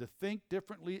to begin to think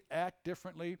differently, act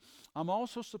differently. I'm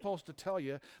also supposed to tell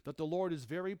you that the Lord is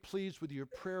very pleased with your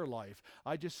prayer life.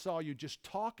 I just saw you just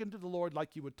talking to the Lord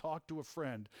like you would talk to a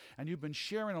friend. And you've been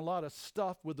sharing a lot of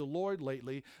stuff with the Lord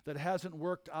lately that hasn't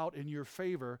worked out in your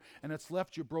favor, and it's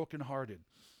left you brokenhearted.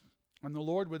 And the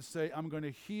Lord would say, I'm going to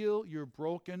heal your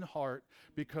broken heart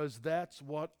because that's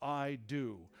what I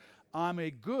do. I'm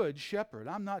a good shepherd.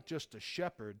 I'm not just a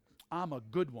shepherd. I'm a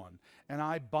good one. And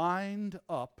I bind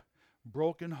up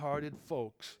brokenhearted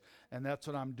folks. And that's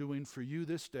what I'm doing for you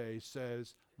this day,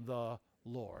 says the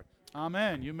Lord.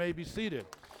 Amen. You may be seated.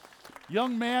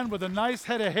 Young man with a nice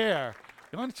head of hair.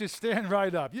 Why don't you stand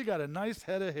right up? You got a nice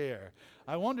head of hair.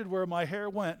 I wondered where my hair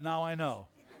went. Now I know.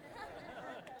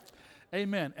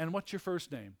 Amen. And what's your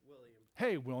first name? William.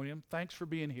 Hey, William. Thanks for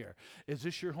being here. Is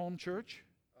this your home church?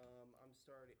 I'm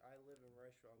starting. I live in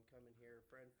Rushville. I'm coming here. A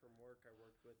friend from work I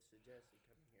worked with suggested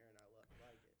coming here, and I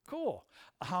like it. Cool.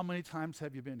 How many times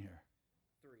have you been here?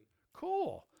 3.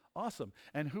 Cool. Awesome.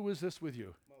 And who is this with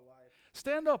you? My wife.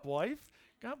 Stand up, wife.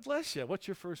 God bless you. What's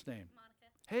your first name? Monica.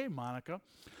 Hey, Monica.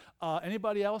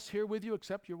 Anybody else here with you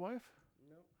except your wife?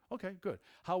 Nope. Okay, good.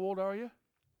 How old are you?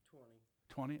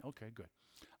 20. 20? Okay, good.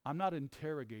 I'm not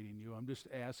interrogating you. I'm just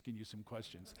asking you some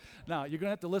questions. Now, you're going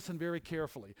to have to listen very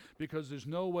carefully because there's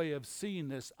no way of seeing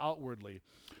this outwardly.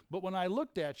 But when I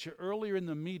looked at you earlier in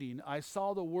the meeting, I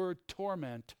saw the word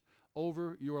torment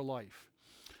over your life.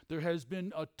 There has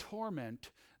been a torment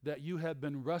that you have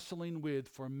been wrestling with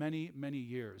for many, many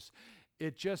years.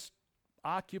 It just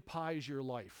occupies your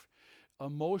life.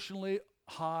 Emotionally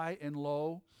high and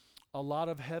low, a lot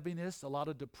of heaviness, a lot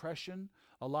of depression,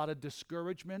 a lot of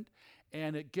discouragement,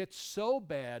 and it gets so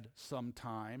bad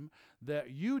sometime that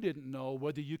you didn't know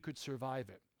whether you could survive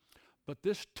it. But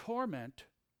this torment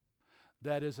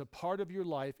that is a part of your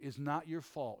life is not your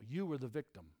fault. You were the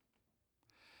victim.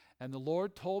 And the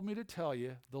Lord told me to tell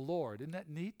you, the Lord, isn't that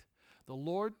neat? The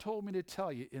Lord told me to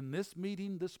tell you in this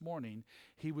meeting this morning,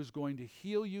 He was going to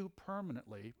heal you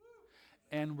permanently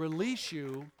and release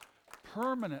you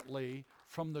permanently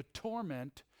from the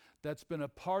torment that's been a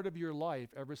part of your life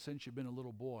ever since you've been a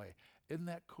little boy. Isn't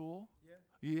that cool?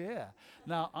 Yeah. Yeah.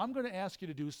 Now, I'm going to ask you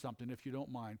to do something, if you don't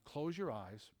mind. Close your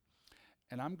eyes,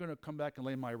 and I'm going to come back and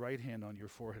lay my right hand on your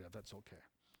forehead, if that's okay.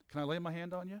 Can I lay my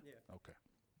hand on you? Yeah. Okay.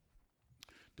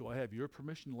 Do I have your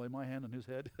permission to lay my hand on his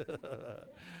head?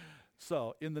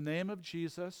 So, in the name of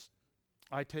Jesus,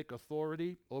 I take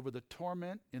authority over the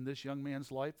torment in this young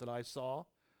man's life that I saw.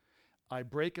 I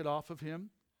break it off of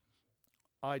him.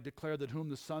 I declare that whom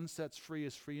the Son sets free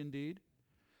is free indeed.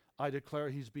 I declare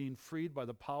he's being freed by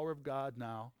the power of God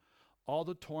now. All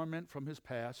the torment from his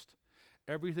past,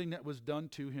 everything that was done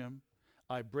to him,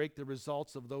 I break the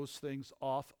results of those things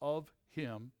off of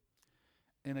him.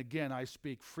 And again, I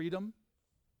speak freedom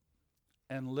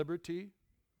and liberty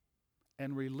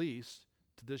and release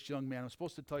to this young man. I'm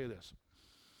supposed to tell you this.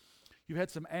 You had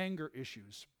some anger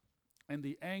issues, and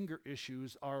the anger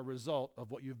issues are a result of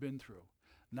what you've been through.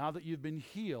 Now that you've been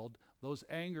healed, those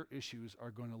anger issues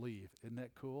are going to leave. Isn't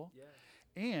that cool?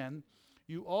 Yeah. And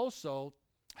you also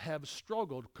have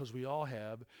struggled, because we all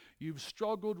have, you've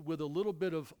struggled with a little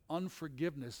bit of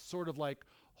unforgiveness, sort of like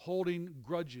holding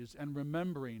grudges and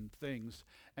remembering things,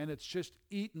 and it's just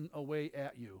eaten away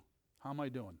at you. How am I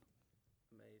doing?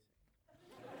 Amazing.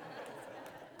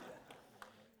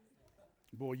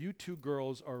 Boy, you two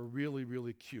girls are really,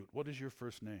 really cute. What is your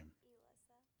first name?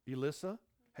 Elissa. Elissa?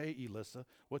 Hey, Elissa.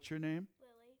 What's your name?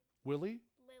 Lily. Willie?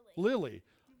 Lily. Lily.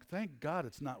 Thank God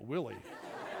it's not Willie.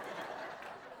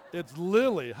 It's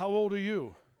Lily. How old are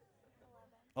you?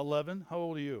 11? How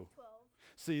old are you? 12.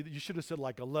 See, you should have said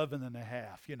like 11 and a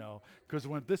half, because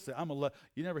when this, I'm 11.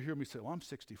 You never hear me say, well, I'm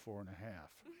 64 and a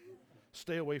half.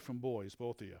 Stay away from boys,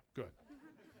 both of you. Good.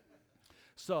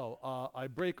 So I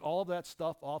break all that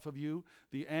stuff off of you.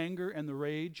 The anger and the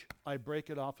rage, I break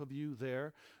it off of you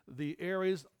there. The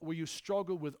areas where you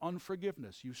struggle with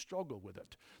unforgiveness, you struggle with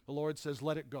it. The Lord says,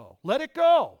 let it go. Let it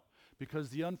go!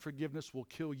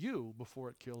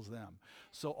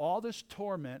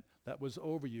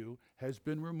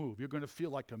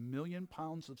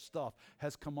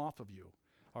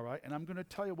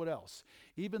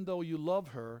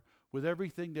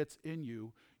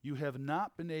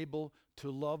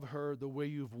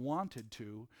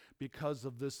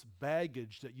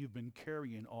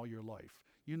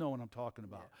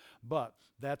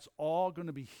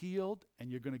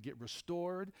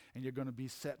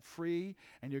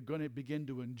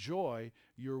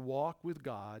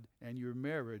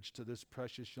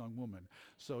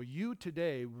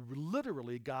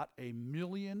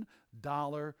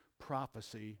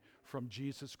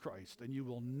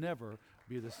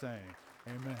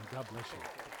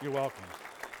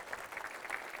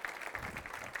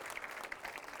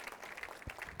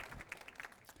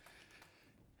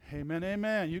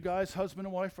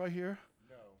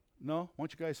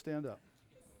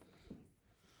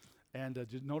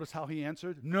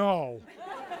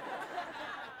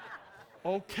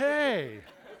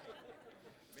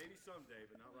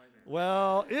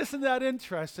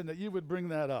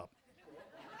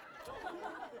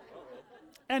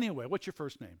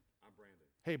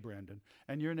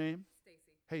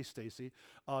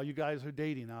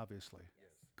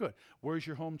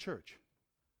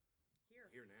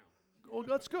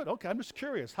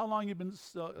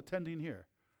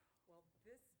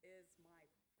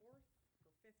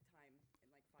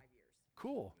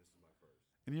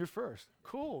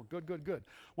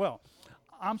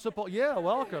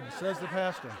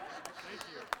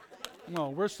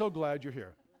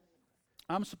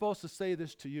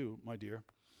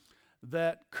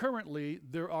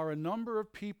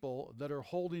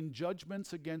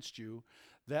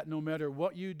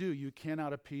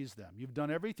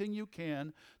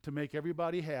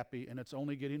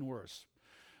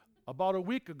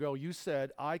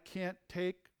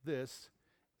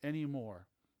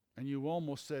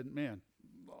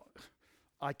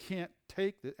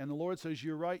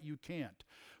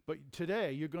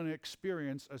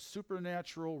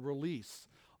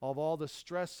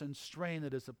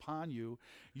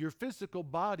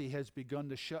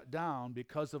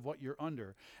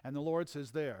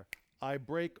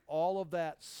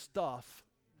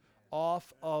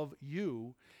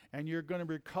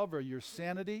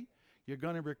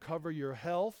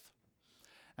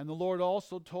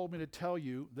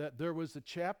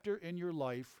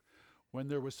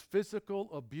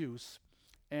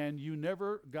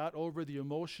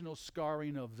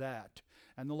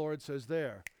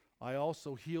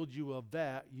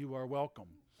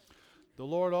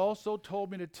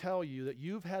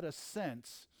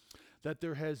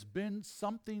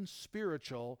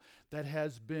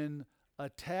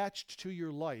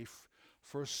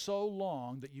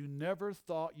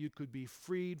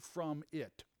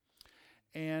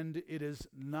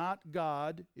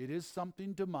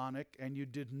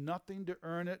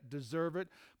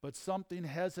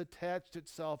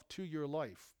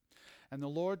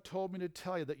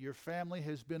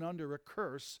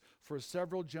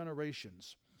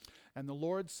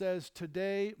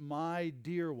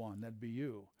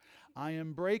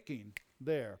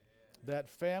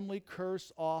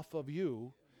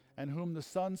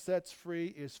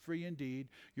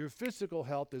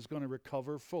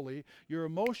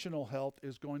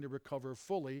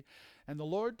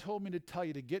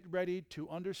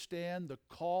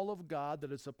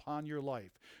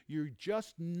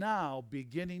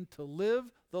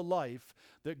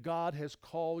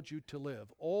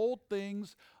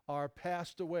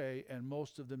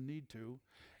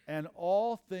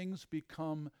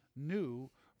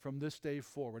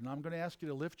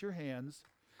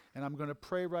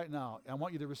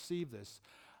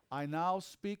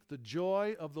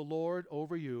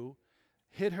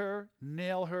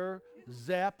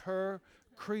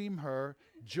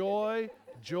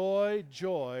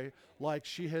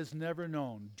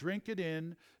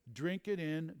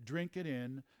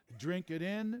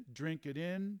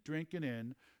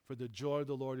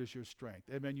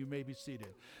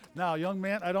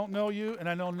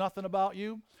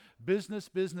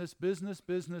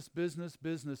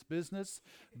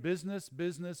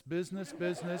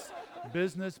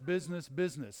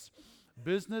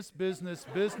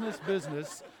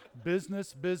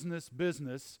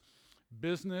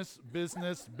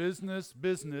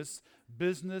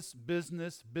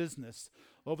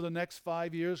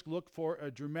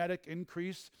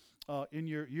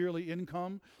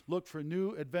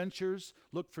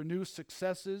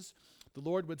 The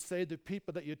Lord would say the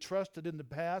people that you trusted in the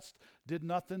past did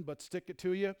nothing but stick it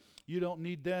to you. You don't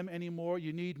need them anymore.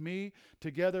 You need me.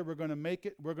 Together we're going to make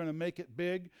it. We're going to make it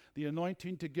big. The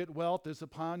anointing to get wealth is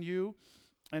upon you.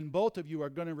 And both of you are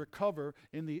going to recover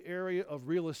in the area of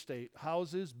real estate,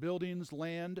 houses, buildings,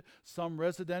 land, some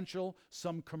residential,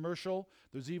 some commercial.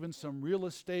 There's even some real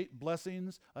estate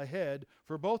blessings ahead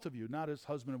for both of you, not as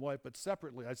husband and wife, but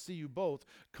separately. I see you both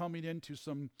coming into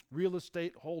some real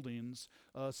estate holdings,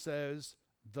 says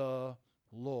the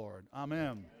Lord.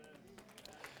 Amen.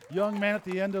 Young man at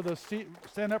the end of the seat,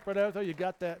 stand up right out there. You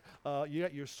got that, you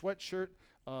got your sweatshirt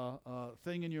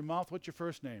thing in your mouth. What's your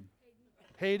first name?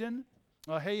 Hayden.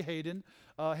 Hey, Hayden.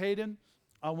 Hayden,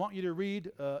 I want you to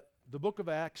read the book of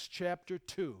Acts, chapter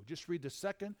 2. Just read the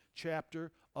second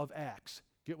chapter of Acts.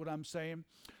 Get what I'm saying?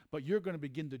 But you're going to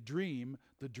begin to dream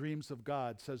the dreams of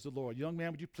God, says the Lord. Young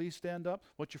man, would you please stand up?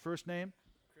 What's your first name?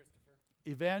 Christopher.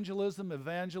 Evangelism,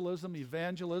 evangelism,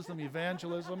 evangelism,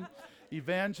 evangelism,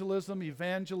 evangelism, evangelism,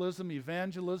 evangelism,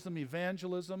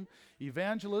 evangelism,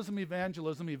 evangelism,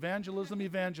 evangelism, evangelism,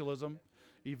 evangelism.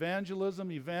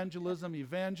 Evangelism, evangelism,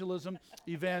 evangelism,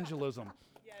 evangelism.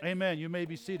 Yes. Amen. You may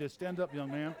be seated. Stand up,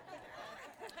 young man.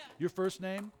 Your first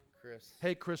name? Chris.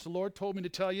 Hey, Chris, the Lord told me to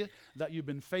tell you that you've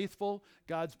been faithful.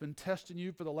 God's been testing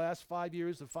you for the last 5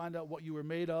 years to find out what you were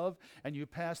made of, and you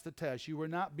passed the test. You were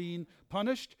not being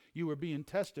punished. You were being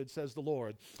tested, says the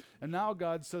Lord. And now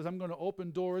God says, I'm going to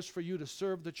open doors for you to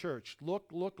serve the church.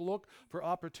 Look for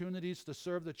opportunities to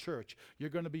serve the church. You're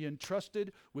going to be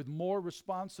entrusted with more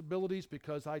responsibilities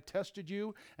because I tested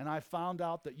you, and I found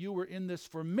out that you were in this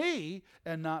for me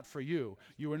and not for you.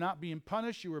 You were not being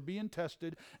punished. You were being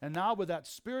tested. And now with that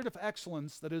spirit of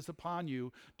excellence that is upon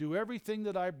you, do everything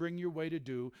that I bring your way to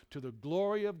do to the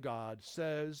glory of God,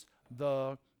 says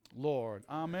the Lord.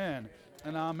 Amen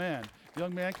and amen.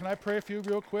 Young man, can I pray for you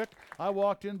real quick? I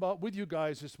walked in with you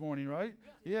guys this morning, right?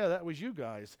 Yeah, that was you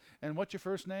guys. And what's your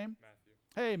first name?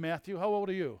 Matthew. Hey, Matthew. How old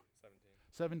are you?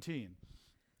 17.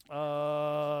 6'5".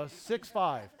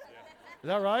 Yeah. Is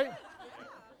that right?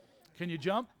 Can you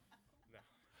jump?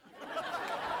 No.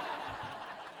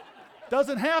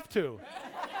 Doesn't have to.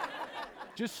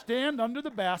 Just stand under the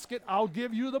basket. I'll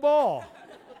give you the ball.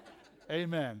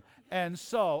 Amen. And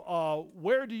so,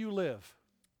 where do you live?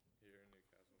 Here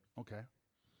in Newcastle. Okay.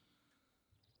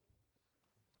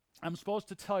 I'm supposed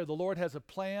to tell you the Lord has a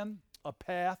plan, a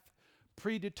path,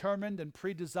 predetermined and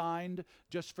predesigned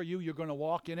just for you. You're going to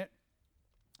walk in it.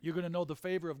 You're going to know the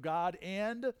favor of God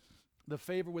and the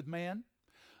favor with man,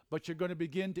 but you're going to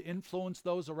begin to influence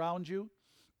those around you.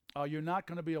 You're not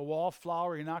going to be a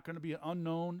wallflower. You're not going to be an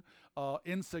unknown,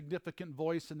 insignificant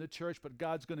voice in the church, but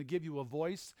God's going to give you a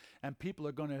voice, and people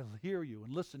are going to hear you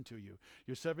and listen to you.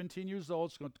 You're 17 years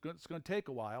old. It's going to take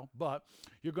a while, but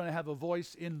you're going to have a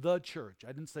voice in the church.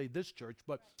 I didn't say this church,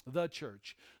 but the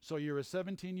church. So you're a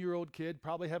 17-year-old kid,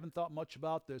 probably haven't thought much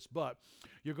about this, but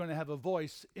you're going to have a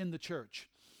voice in the church.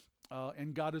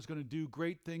 And God is going to do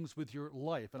great things with your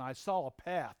life. And I saw a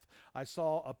path. I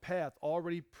saw a path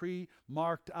already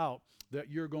pre-marked out that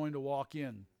you're going to walk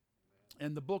in.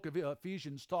 And the book of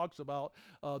Ephesians talks about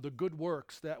the good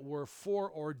works that were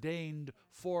foreordained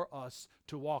for us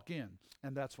to walk in.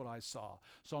 And that's what I saw.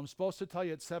 So I'm supposed to tell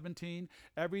you at 17,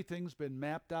 everything's been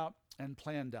mapped out and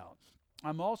planned out.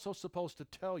 I'm also supposed to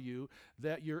tell you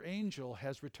that your angel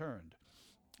has returned.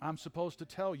 I'm supposed to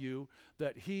tell you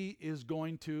that he is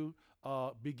going to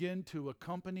begin to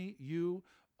accompany you.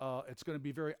 It's going to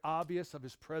be very obvious of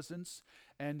his presence,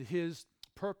 and his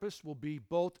purpose will be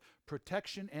both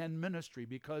protection and ministry,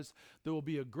 because there will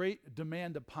be a great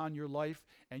demand upon your life,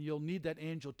 and you'll need that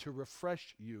angel to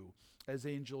refresh you, as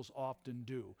angels often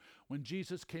do. When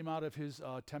Jesus came out of his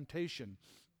temptation,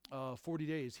 40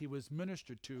 days, he was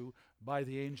ministered to by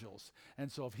the angels.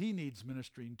 And so if he needs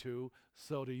ministering to,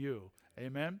 so do you.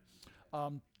 Amen?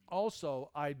 Also,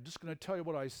 I'm just going to tell you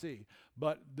what I see,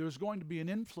 but there's going to be an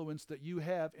influence that you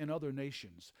have in other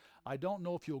nations. I don't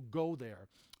know if you'll go there,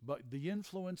 but the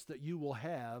influence that you will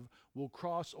have will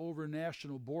cross over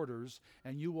national borders,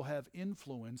 and you will have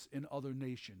influence in other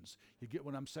nations. You get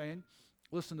what I'm saying?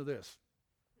 Listen to this.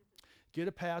 Get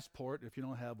a passport if you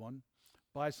don't have one.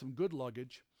 Buy some good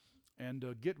luggage, and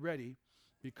get ready,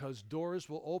 because doors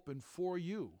will open for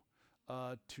you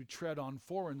to tread on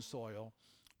foreign soil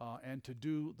and to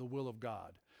do the will of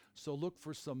God. So look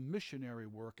for some missionary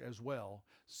work as well,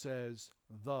 says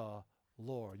the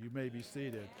Lord. You may be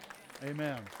seated.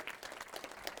 Amen.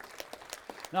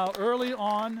 Now, early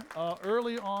on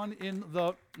in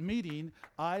the meeting,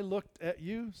 I looked at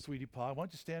you, sweetie pie. Why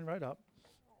don't you stand right up?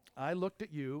 I looked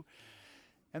at you,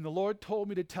 and the Lord told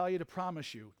me to tell you to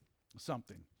promise you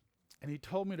something. And he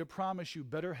told me to promise you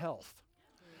better health.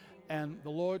 And the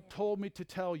Lord told me to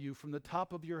tell you from the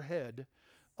top of your head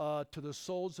to the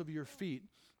soles of your feet,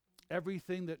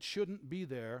 everything that shouldn't be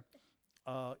there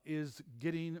is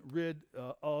getting rid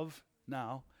of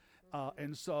now.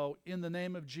 And so in the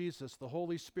name of Jesus, the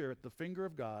Holy Spirit, the finger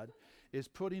of God, is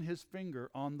putting his finger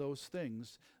on those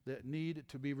things that need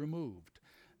to be removed.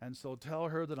 And so tell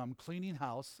her that I'm cleaning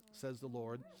house, says the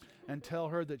Lord, and tell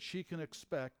her that she can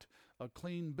expect a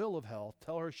clean bill of health.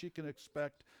 Tell her she can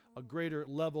expect a greater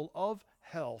level of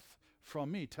health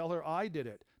from me. Tell her I did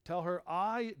it. Tell her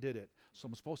I did it. So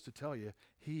I'm supposed to tell you,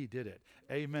 he did it.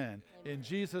 Amen. In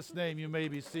Jesus' name, you may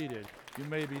be seated. You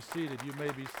may be seated. You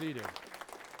may be seated.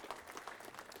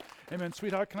 Amen.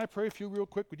 Sweetheart, can I pray for you real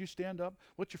quick? Would you stand up?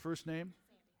 What's your first name?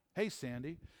 Sandy. Hey,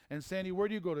 Sandy. And Sandy, where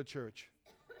do you go to church?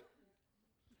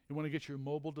 You want to get your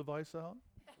mobile device out?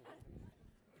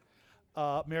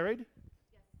 Married? Yes.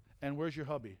 And where's your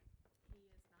hubby? He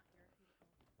is not here.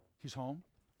 He's home?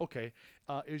 Okay.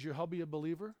 Is your hubby a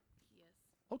believer? He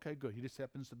is. Okay, good. He just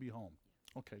happens to be home.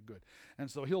 Okay, good. And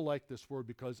so he'll like this word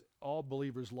because all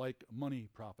believers like money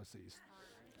prophecies.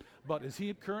 But is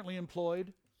he currently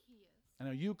employed? He is. And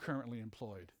are you currently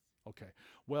employed? Okay.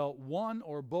 Well, one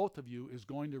or both of you is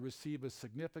going to receive a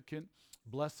significant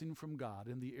blessing from God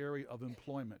in the area of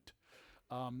employment.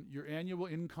 Your annual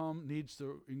income needs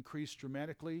to increase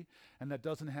dramatically, and that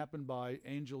doesn't happen by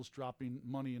angels dropping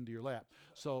money into your lap.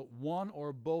 So one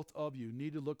or both of you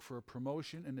need to look for a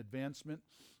promotion and advancement,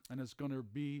 and it's going to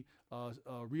be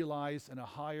realized in a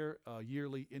higher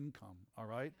yearly income, all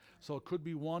right? So it could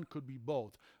be one, could be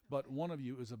both, but one of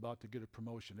you is about to get a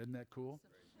promotion. Isn't that cool?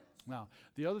 Now,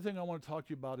 the other thing I want to talk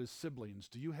to you about is siblings.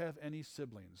 Do you have any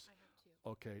siblings? I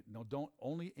have two. Okay, now don't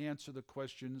only answer the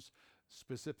questions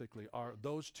specifically. Are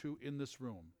those two in this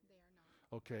room? They are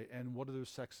not. Okay, and what are their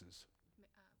sexes?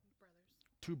 Brothers.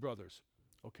 Two brothers.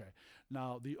 Okay,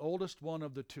 now the oldest one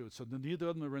of the two, so neither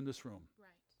of them are in this room.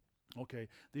 Right. Okay,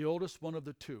 the oldest one of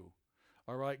the two,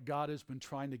 all right, God has been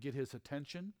trying to get his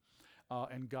attention,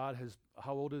 and God has,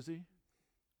 how old is he?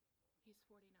 He's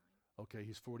 49. Okay,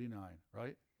 he's 49,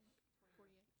 right?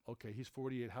 48. Okay, he's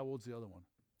 48. How old's the other one?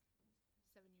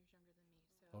 7 years younger than me.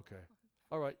 So. Okay.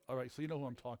 All right, so you know who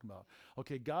I'm talking about.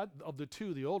 Okay, God, of the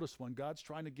two, the oldest one, God's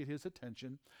trying to get his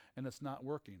attention, and it's not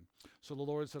working. So the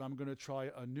Lord said, I'm going to try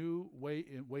a new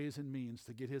ways and means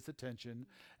to get his attention,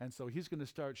 and so he's going to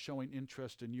start showing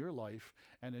interest in your life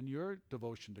and in your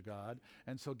devotion to God,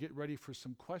 and so get ready for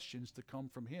some questions to come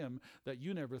from him that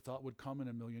you never thought would come in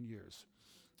a million years.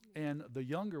 And the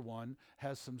younger one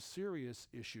has some serious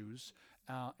issues,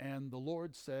 and the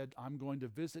Lord said, I'm going to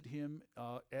visit him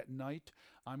at night.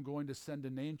 I'm going to send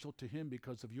an angel to him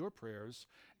because of your prayers,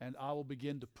 and I will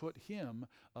begin to put him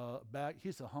back.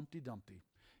 He's a Humpty Dumpty.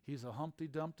 He's a Humpty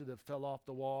Dumpty that fell off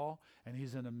the wall, and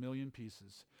he's in a million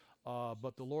pieces.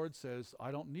 But the Lord says,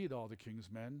 I don't need all the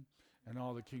king's men and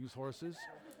all the king's horses.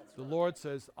 The Lord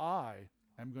says, I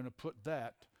am going to put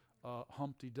that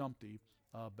Humpty Dumpty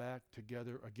back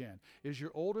together again. Is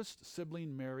your oldest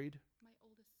sibling married? My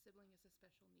oldest sibling is a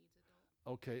special needs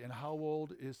adult. Okay, and how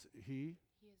old is he?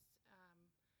 He is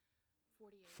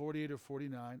 48. 48 or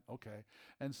 49, okay.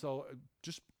 And so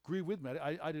just agree with me.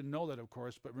 I didn't know that, of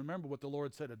course, but remember what the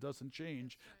Lord said. It doesn't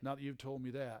change now that you've told me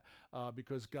that,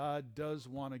 because God does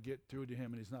want to get through to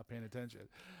him, and he's not paying attention.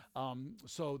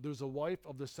 So there's a wife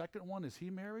of the second one. Is he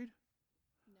married?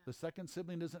 No. The second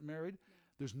sibling isn't married? No.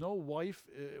 There's no wife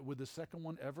with the second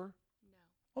one ever?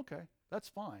 No. Okay, that's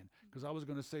fine, because I was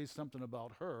going to say something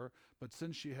about her, but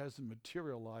since she hasn't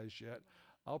materialized yet,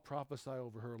 I'll prophesy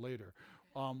over her later.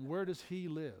 Where does he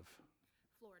live?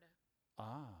 Florida.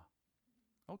 Ah,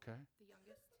 okay. The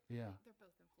youngest. Yeah. They're both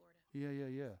in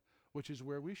Florida. Yeah. Which is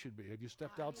where we should be. Have you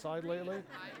stepped I outside agree. lately?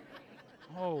 I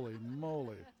agree. Holy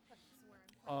moly. That's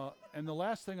where I'm from. And the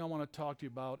last thing I want to talk to you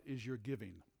about is your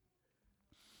giving.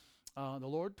 The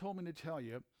Lord told me to tell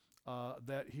you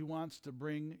that he wants to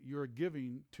bring your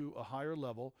giving to a higher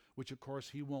level, which of course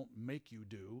he won't make you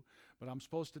do, but I'm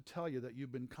supposed to tell you that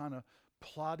you've been kind of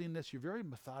plotting this. You're very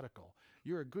methodical.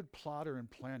 You're a good plotter and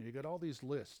planner. You got all these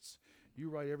lists. You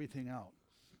write everything out.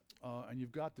 And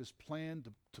you've got this plan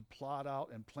to plot out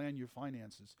and plan your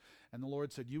finances. And the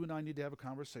Lord said, you and I need to have a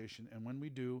conversation, and when we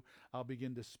do, I'll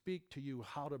begin to speak to you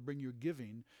how to bring your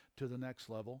giving to the next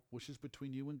level, which is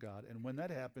between you and God. And when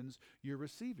that happens, your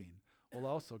receiving will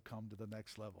also come to the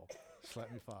next level.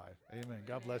 Slap me 5. Amen.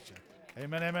 God bless you.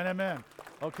 Amen, amen, amen.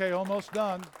 Okay, almost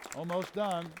done.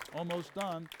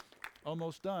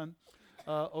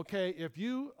 Okay, if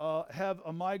you have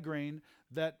a migraine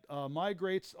that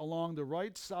migrates along the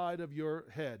right side of your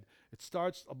head, it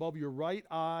starts above your right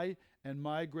eye and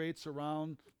migrates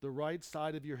around the right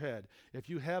side of your head. If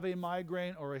you have a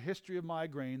migraine or a history of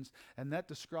migraines, and that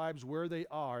describes where they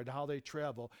are and how they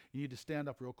travel, you need to stand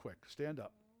up real quick. Stand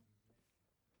up.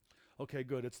 Okay,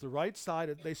 good. It's the right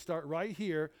side. They start right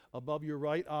here above your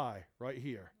right eye, right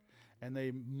here. And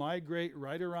they migrate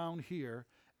right around here,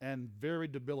 and very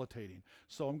debilitating.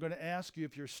 So I'm going to ask you,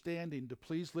 if you're standing, to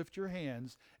please lift your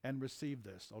hands and receive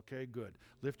this. Okay, good.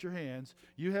 Lift your hands.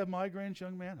 You have migraines,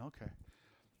 young man? Okay.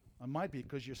 I might be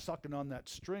because you're sucking on that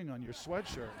string on your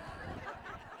sweatshirt.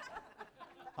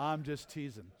 I'm just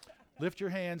teasing. Lift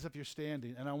your hands if you're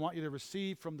standing, and I want you to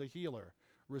receive from the healer.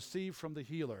 Receive from the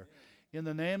healer. In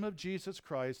the name of Jesus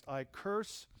Christ, I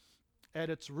curse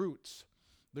at its roots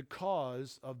the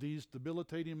cause of these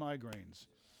debilitating migraines.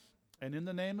 And in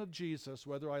the name of Jesus,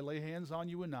 whether I lay hands on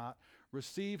you or not,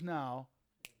 receive now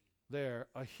there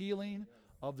a healing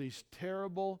of these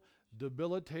terrible,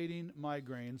 debilitating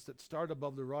migraines that start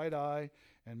above the right eye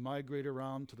and migrate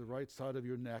around to the right side of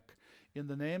your neck. In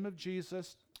the name of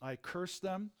Jesus, I curse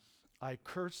them. I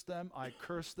curse them. I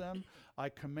curse them. I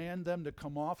command them to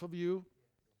come off of you.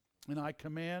 And I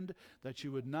command that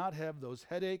you would not have those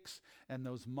headaches and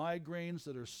those migraines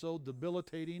that are so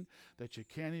debilitating that you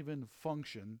can't even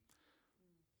function.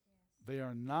 They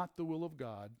are not the will of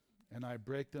God, and I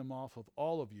break them off of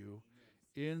all of you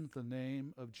in the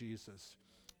name of Jesus.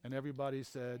 And everybody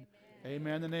said,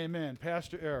 amen and amen.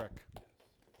 Pastor Eric.